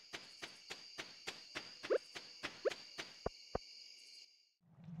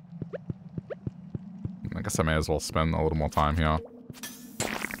 I guess I may as well spend a little more time here.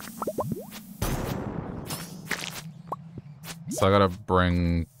 So I gotta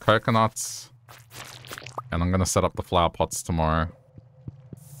bring coconuts, and I'm gonna set up the flower pots tomorrow.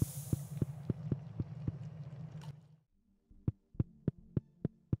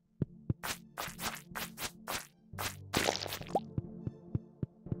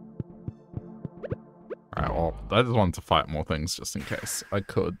 Alright, well, I just wanted to fight more things just in case I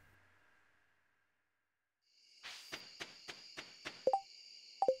could.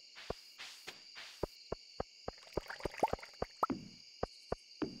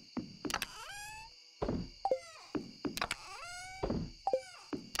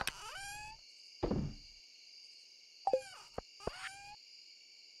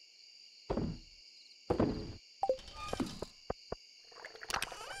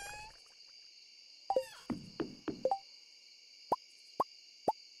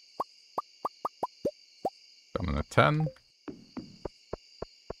 I'm at 10.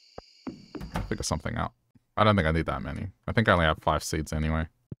 I'll figure something out. I don't think I need that many. I think I only have 5 seeds anyway.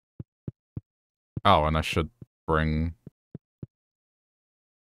 Oh, and I should bring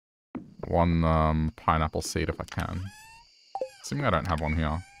one pineapple seed if I can. Assuming I don't have one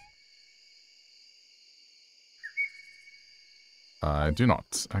here. I do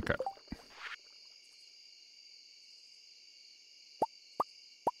not. Okay.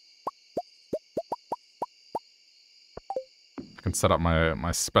 I can set up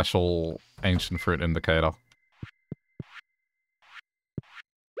my special ancient fruit indicator.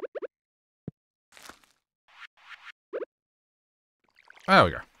 There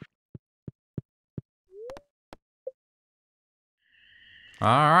we go.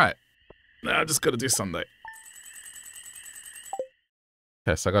 Alright. Now I just gotta do Sunday.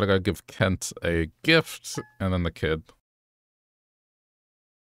 Okay, so I gotta go give Kent a gift, and then the kid.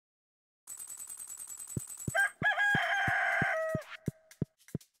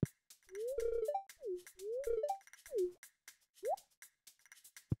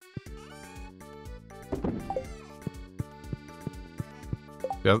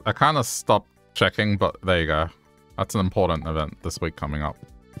 Yeah, I kind of stopped checking, but there you go. That's an important event this week coming up.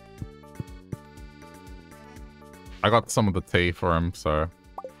 I got some of the tea for him, so...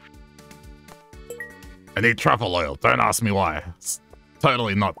 I need truffle oil. Don't ask me why. It's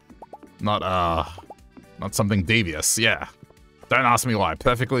totally not something devious. Yeah. Don't ask me why.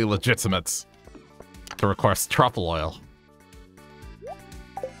 Perfectly legitimate to request truffle oil.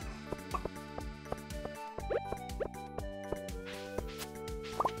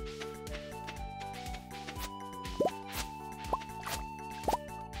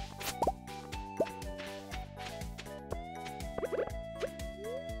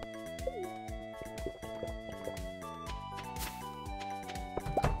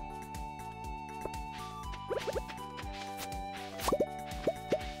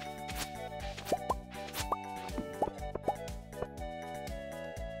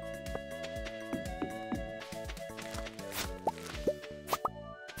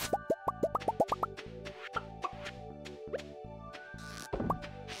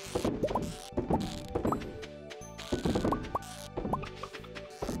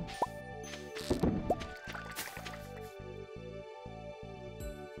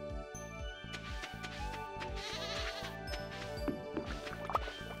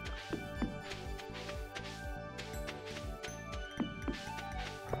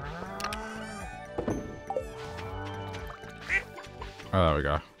 Oh, there we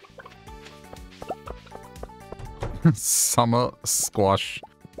go. Summer squash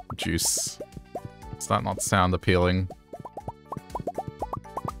juice. Does that not sound appealing?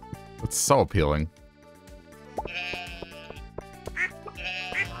 It's so appealing.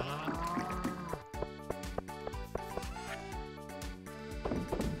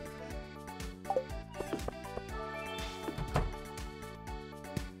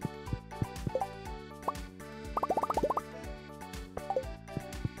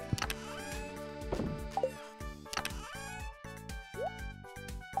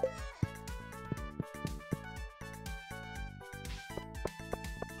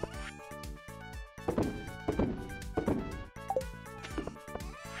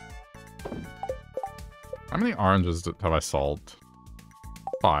 How many oranges have I sold?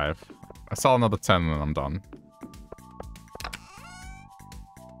 5. I sell another 10 and then I'm done.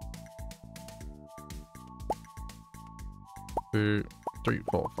 Two, 3,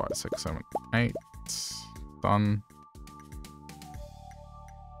 4, 5, 6, 7, 8. Done.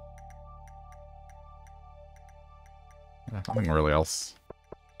 Yeah, nothing really else.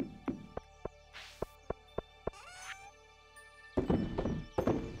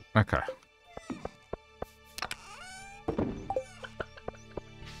 Okay.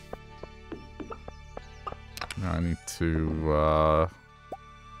 Now I need to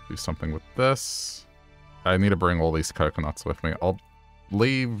do something with this. I need to bring all these coconuts with me. I'll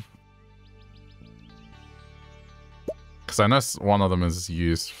leave... Because I know one of them is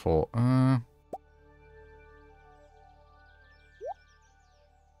used for... I'll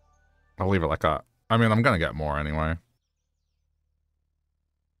leave it like that. I mean, I'm gonna get more anyway.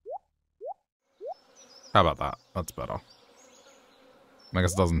 How about that? That's better. I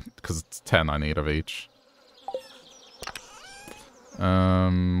guess it doesn't... Because it's 10 I need of each.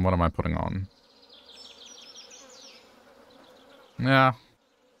 What am I putting on? Yeah.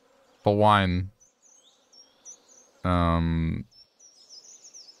 For wine. I mean,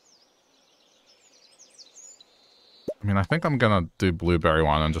 I think I'm gonna do blueberry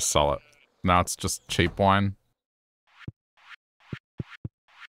wine and just sell it. Now it's just cheap wine.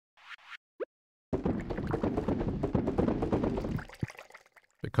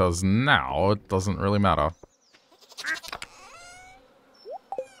 Because now it doesn't really matter.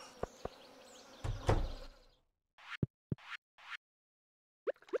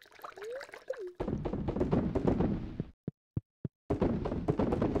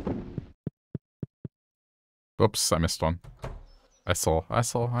 Oops, I missed one. I saw.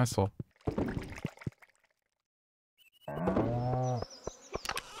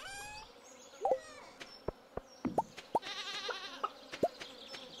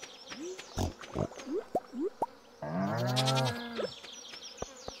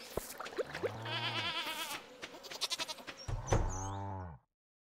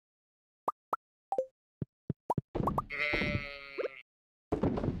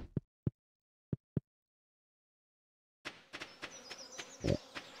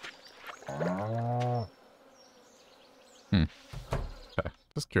 Okay,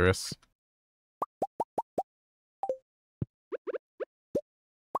 just curious.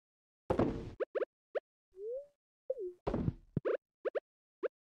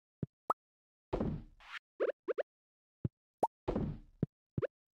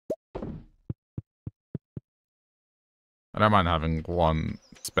 I don't mind having one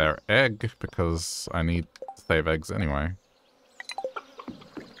spare egg because I need to save eggs anyway.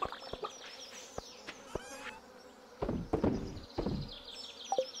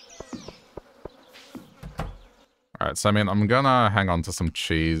 Alright, so I mean, I'm gonna hang on to some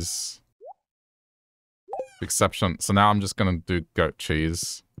cheese. Exception. So now I'm just gonna do goat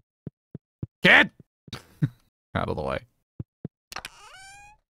cheese. Get out of the way.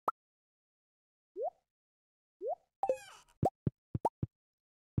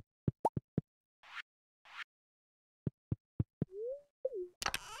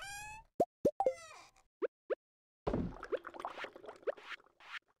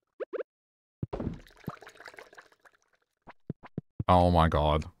 Oh my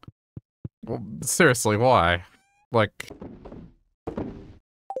god. Well, seriously, why? Like...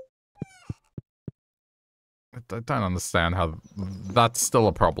 I don't understand how that's still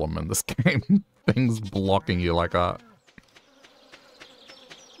a problem in this game. Things blocking you like that.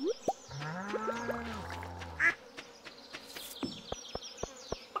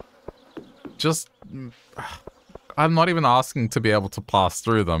 Just... I'm not even asking to be able to pass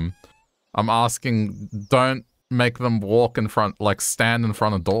through them. I'm asking, don't make them walk in front, like stand in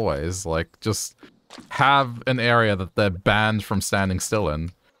front of doorways. Like, just have an area that they're banned from standing still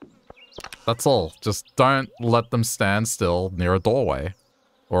in. That's all. Just don't let them stand still near a doorway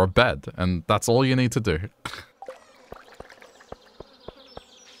or a bed, and that's all you need to do.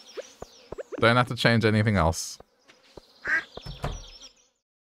 Don't have to change anything else.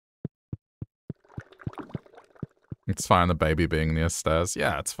 It's fine, the baby being near stairs.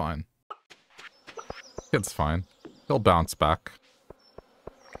 Yeah, it's fine. Kid's fine. He'll bounce back.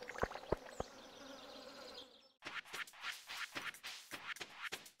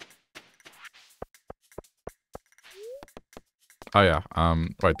 Oh yeah,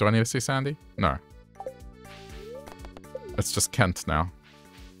 wait, do I need to see Sandy? No. It's just Kent now.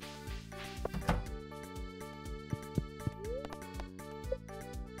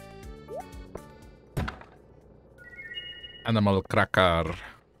 Animal cracker.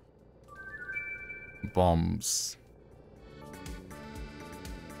 Bombs.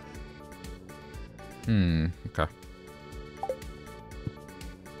 Okay.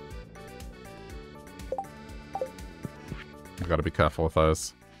 I gotta be careful with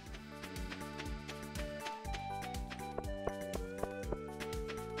those.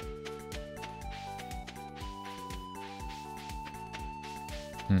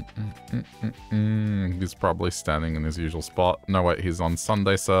 He's probably standing in his usual spot. No, wait, he's on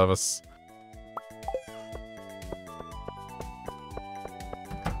Sunday service.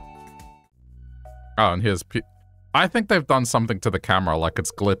 Oh, and here's I think they've done something to the camera, like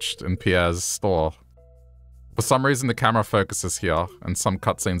it's glitched in Pierre's store. For some reason, the camera focuses here, and some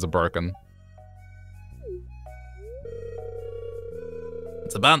cutscenes are broken.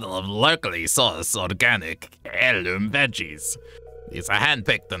 It's a bundle of locally sourced organic heirloom veggies. These are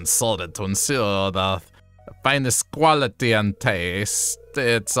handpicked and sorted to ensure the finest quality and taste.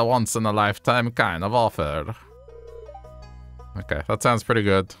 It's a once-in-a-lifetime kind of offer. Okay, that sounds pretty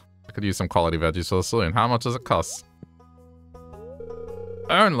good. I could use some quality veggies for the saloon. How much does it cost?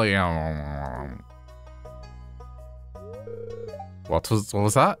 Only... What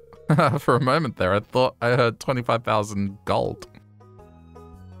was that? For a moment there, I thought I heard 25,000 gold.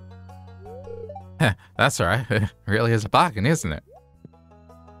 That's right. It really is a bargain, isn't it?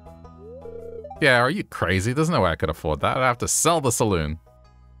 Yeah, are you crazy? There's no way I could afford that. I'd have to sell the saloon.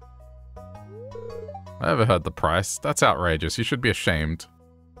 I overheard the price. That's outrageous. You should be ashamed.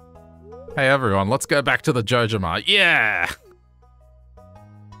 Hey everyone, let's go back to the Joja Mart. Yeah!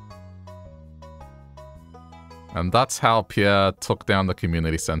 And that's how Pierre took down the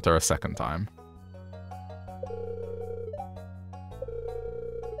community center a second time.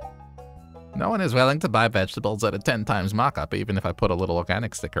 No one is willing to buy vegetables at a 10 times markup, even if I put a little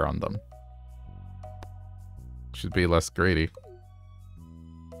organic sticker on them. Should be less greedy.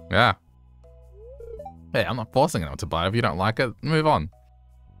 Yeah. Hey, I'm not forcing anyone to buy. If you don't like it, move on.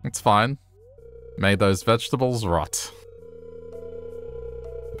 It's fine. May those vegetables rot.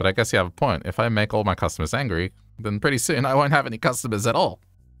 But I guess you have a point. If I make all my customers angry, then pretty soon I won't have any customers at all.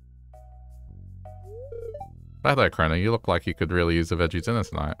 By the way, Chrono, you look like you could really use a veggie dinner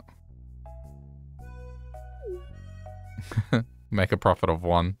tonight. Make a profit of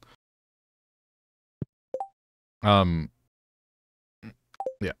 1. Yeah,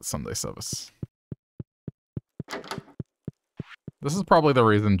 Sunday service. This is probably the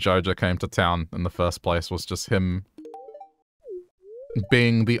reason Joja came to town in the first place, was just him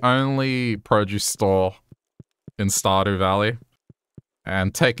being the only produce store in Stardew Valley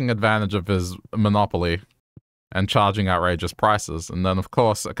and taking advantage of his monopoly and charging outrageous prices. And then, of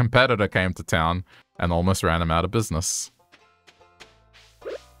course, a competitor came to town and almost ran him out of business.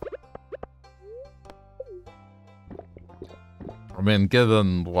 I mean,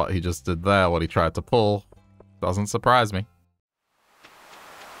 given what he just did there, what he tried to pull, doesn't surprise me.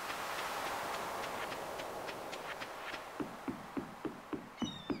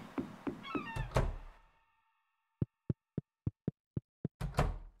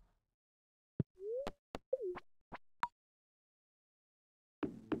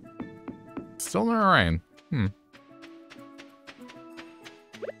 Still no rain.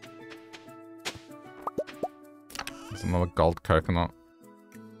 There's another gold coconut.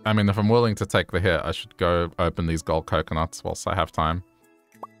 I mean, if I'm willing to take the hit, I should go open these gold coconuts whilst I have time.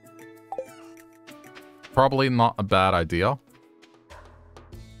 Probably not a bad idea.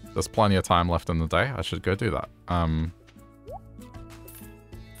 There's plenty of time left in the day. I should go do that.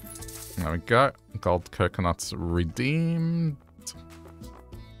 There we go. Gold coconuts redeemed.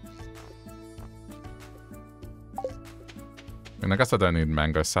 I mean, I guess I don't need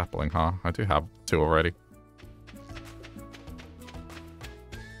mango sapling, huh? I do have 2 already.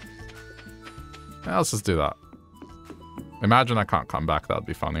 Yeah, let's just do that. Imagine I can't come back, that'd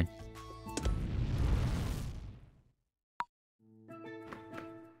be funny.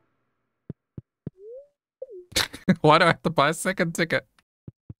 Why do I have to buy a second ticket?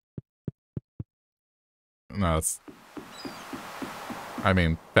 No, it's... I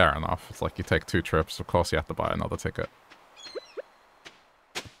mean, fair enough. It's like you take 2 trips, of course you have to buy another ticket.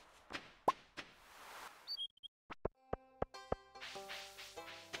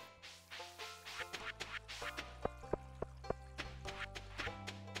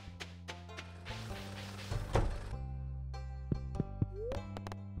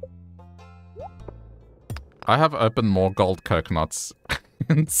 I have opened more gold coconuts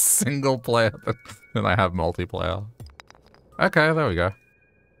in single player than I have multiplayer. Okay, there we go.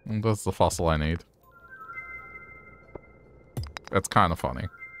 That's the fossil I need. It's kind of funny.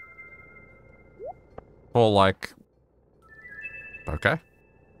 Or like... Okay.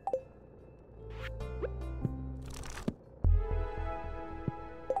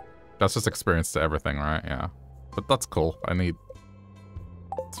 That's just experience to everything, right? Yeah. But that's cool. I need...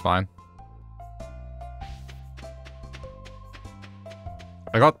 It's fine.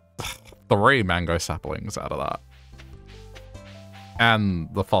 I got 3 mango saplings out of that. And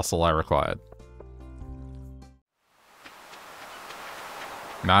the fossil I required.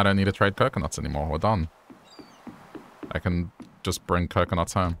 Now I don't need to trade coconuts anymore. We're done. I can just bring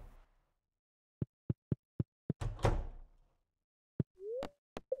coconuts home.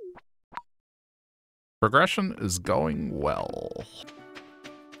 Progression is going well.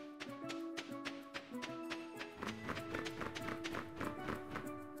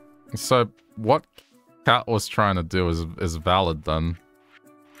 So, what Cat was trying to do is valid then.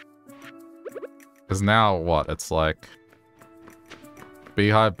 Because now, what? It's like...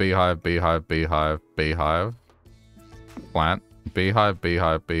 Beehive, beehive, beehive, beehive, beehive. Plant. Beehive,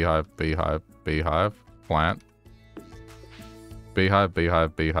 beehive, beehive, beehive, beehive. Plant. Beehive,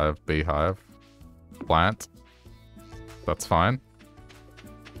 beehive, beehive, beehive. Plant. That's fine.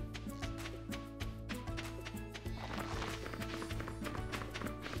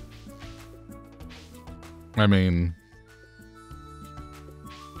 I mean,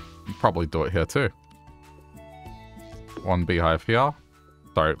 probably do it here too. 1 beehive here.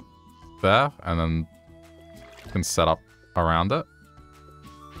 Sorry, there, and then you can set up around it.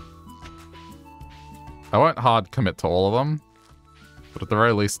 I won't hard commit to all of them, but at the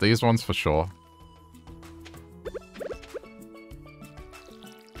very least, these ones for sure.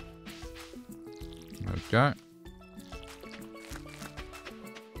 There we go.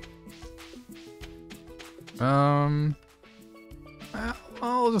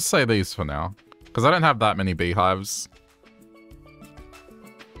 I'll just say these for now. Because I don't have that many beehives.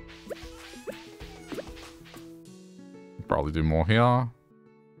 Probably do more here.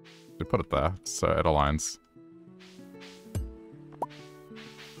 We put it there, so it aligns.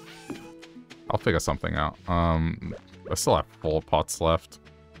 I'll figure something out. I still have 4 pots left.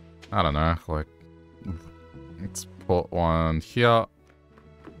 I don't know, like... Let's put one here.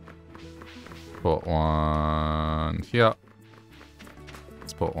 Put one here.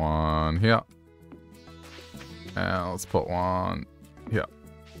 Let's put one here. And let's put one here.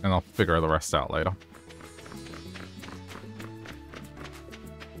 And I'll figure the rest out later.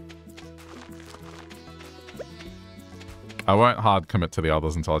 I won't hard commit to the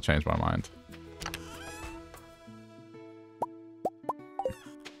others until I change my mind.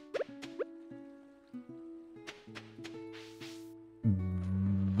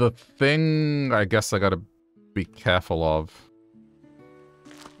 The thing I guess I gotta be careful of.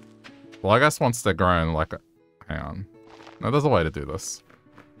 Well, I guess once they're grown, like... Hang on. No, there's a way to do this.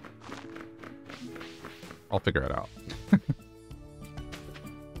 I'll figure it out.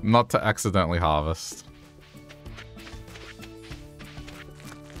 Not to accidentally harvest.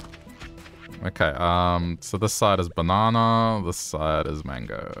 Okay, so this side is banana, this side is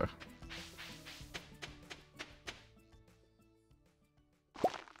mango.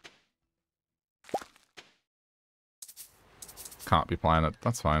 Can't be playing it,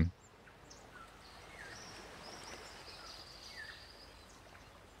 that's fine.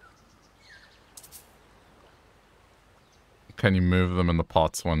 Can you move them in the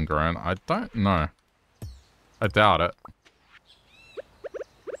pots when grown? I don't know. I doubt it.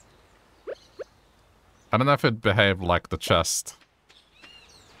 I don't know if it'd behave like the chest.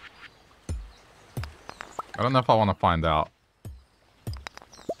 I don't know if I want to find out.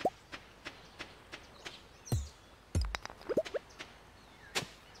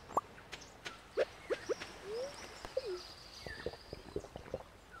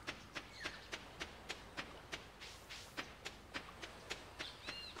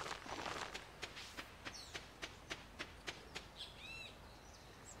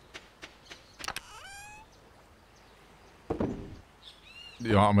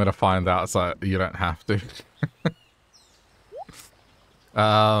 You want me to find out so you don't have to?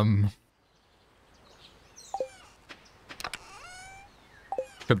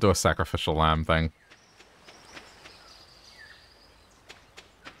 Could do a sacrificial lamb thing.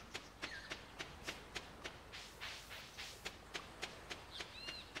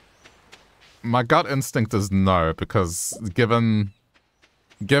 My gut instinct is no, because given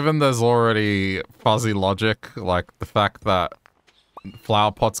there's already fuzzy logic, like the fact that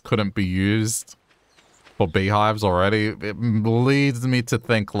flower pots couldn't be used for beehives already, it leads me to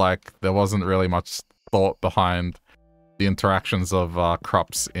think like there wasn't really much thought behind the interactions of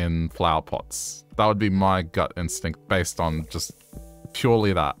crops in flower pots. That would be my gut instinct based on just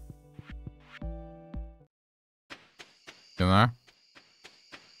purely that. You know?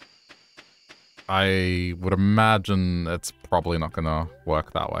 I would imagine it's probably not gonna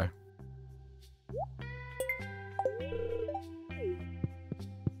work that way.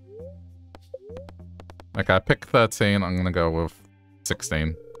 Okay, I picked 13. I'm gonna go with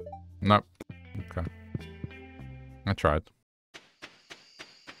 16. Nope. Okay. I tried.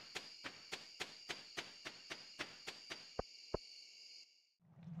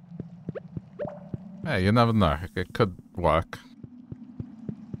 Hey, you never know. It could work.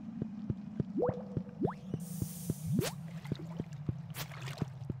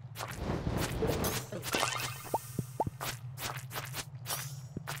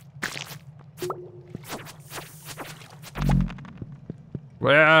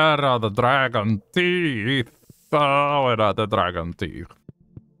 Where are the dragon teeth? Oh, where are the dragon teeth?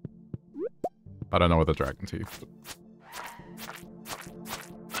 I don't know where the dragon teeth.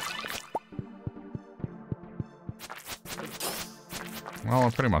 Well,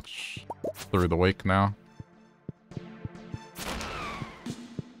 I'm pretty much through the week now.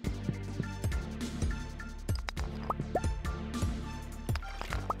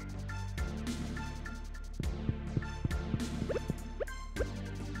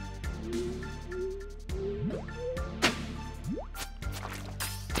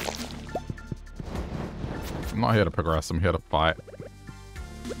 I'm not here to progress, I'm here to fight.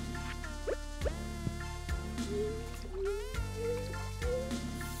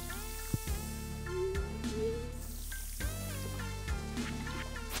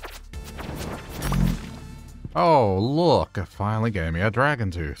 Oh, look, it finally gave me a dragon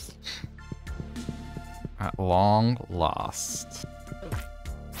tooth. At long last.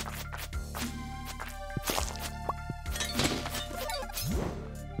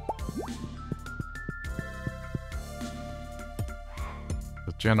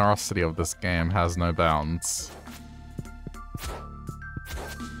 generosity of this game has no bounds.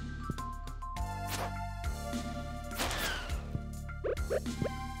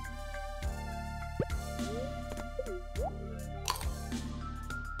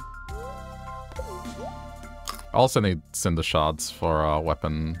 I also need cinder shards for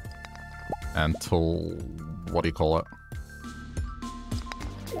weapon and tool. What do you call it?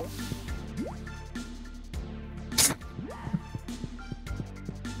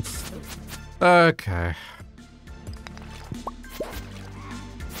 Okay.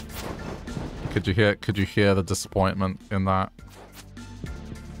 Could you hear the disappointment in that?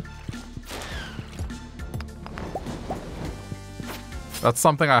 That's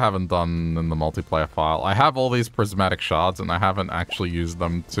something I haven't done in the multiplayer file. I have all these prismatic shards and I haven't actually used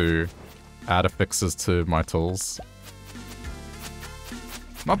them to add affixes to my tools.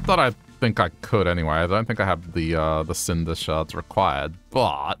 Not that I think I could anyway. I don't think I have the cinder shards required,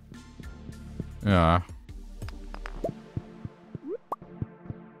 but yeah.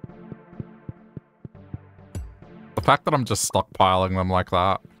 The fact that I'm just stockpiling them like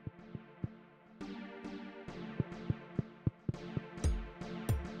that.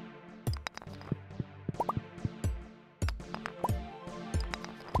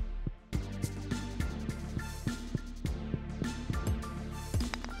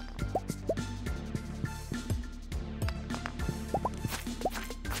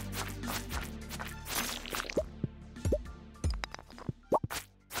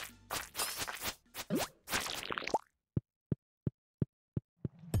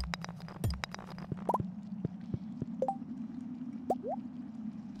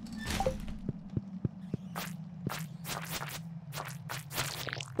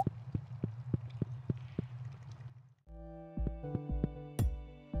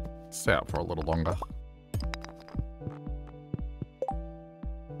 Stay out for a little longer.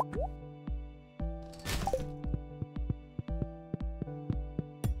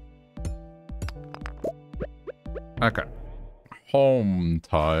 Okay. Home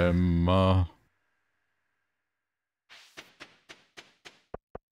time.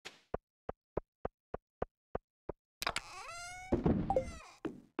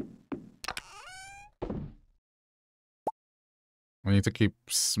 We need to keep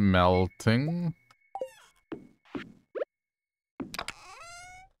smelting.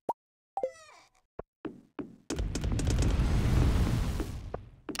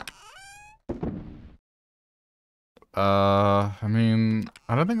 I mean,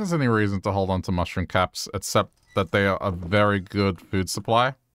 I don't think there's any reason to hold on to mushroom caps, except that they are a very good food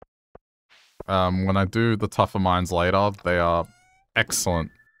supply. When I do the tougher mines later, they are excellent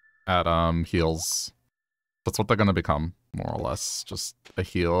at heals. That's what they're gonna become, more or less. Just a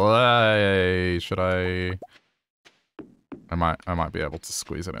heal. Hey, should I might be able to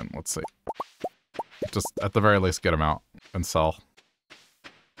squeeze it in. Let's see. Just at the very least get them out and sell.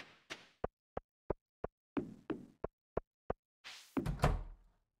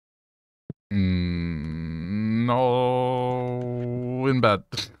 No, in bed.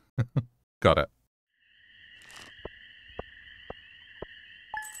 Got it.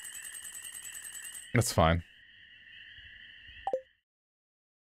 That's fine.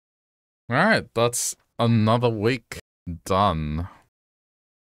 Alright, that's another week done.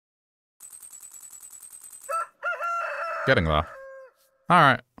 Getting there.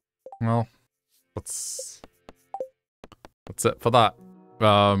 Alright. Well, that's it for that.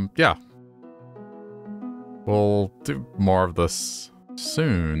 Yeah. We'll do more of this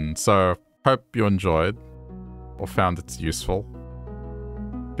soon. So, hope you enjoyed or found it useful.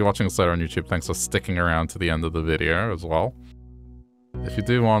 If you're watching this later on YouTube, thanks for sticking around to the end of the video as well. If you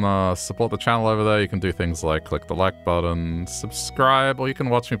do want to support the channel over there, you can do things like click the like button, subscribe, or you can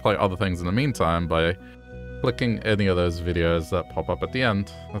watch me play other things in the meantime by clicking any of those videos that pop up at the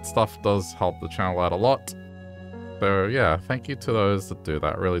end. That stuff does help the channel out a lot. So yeah, thank you to those that do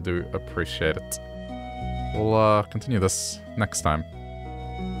that. Really do appreciate it. We'll continue this next time.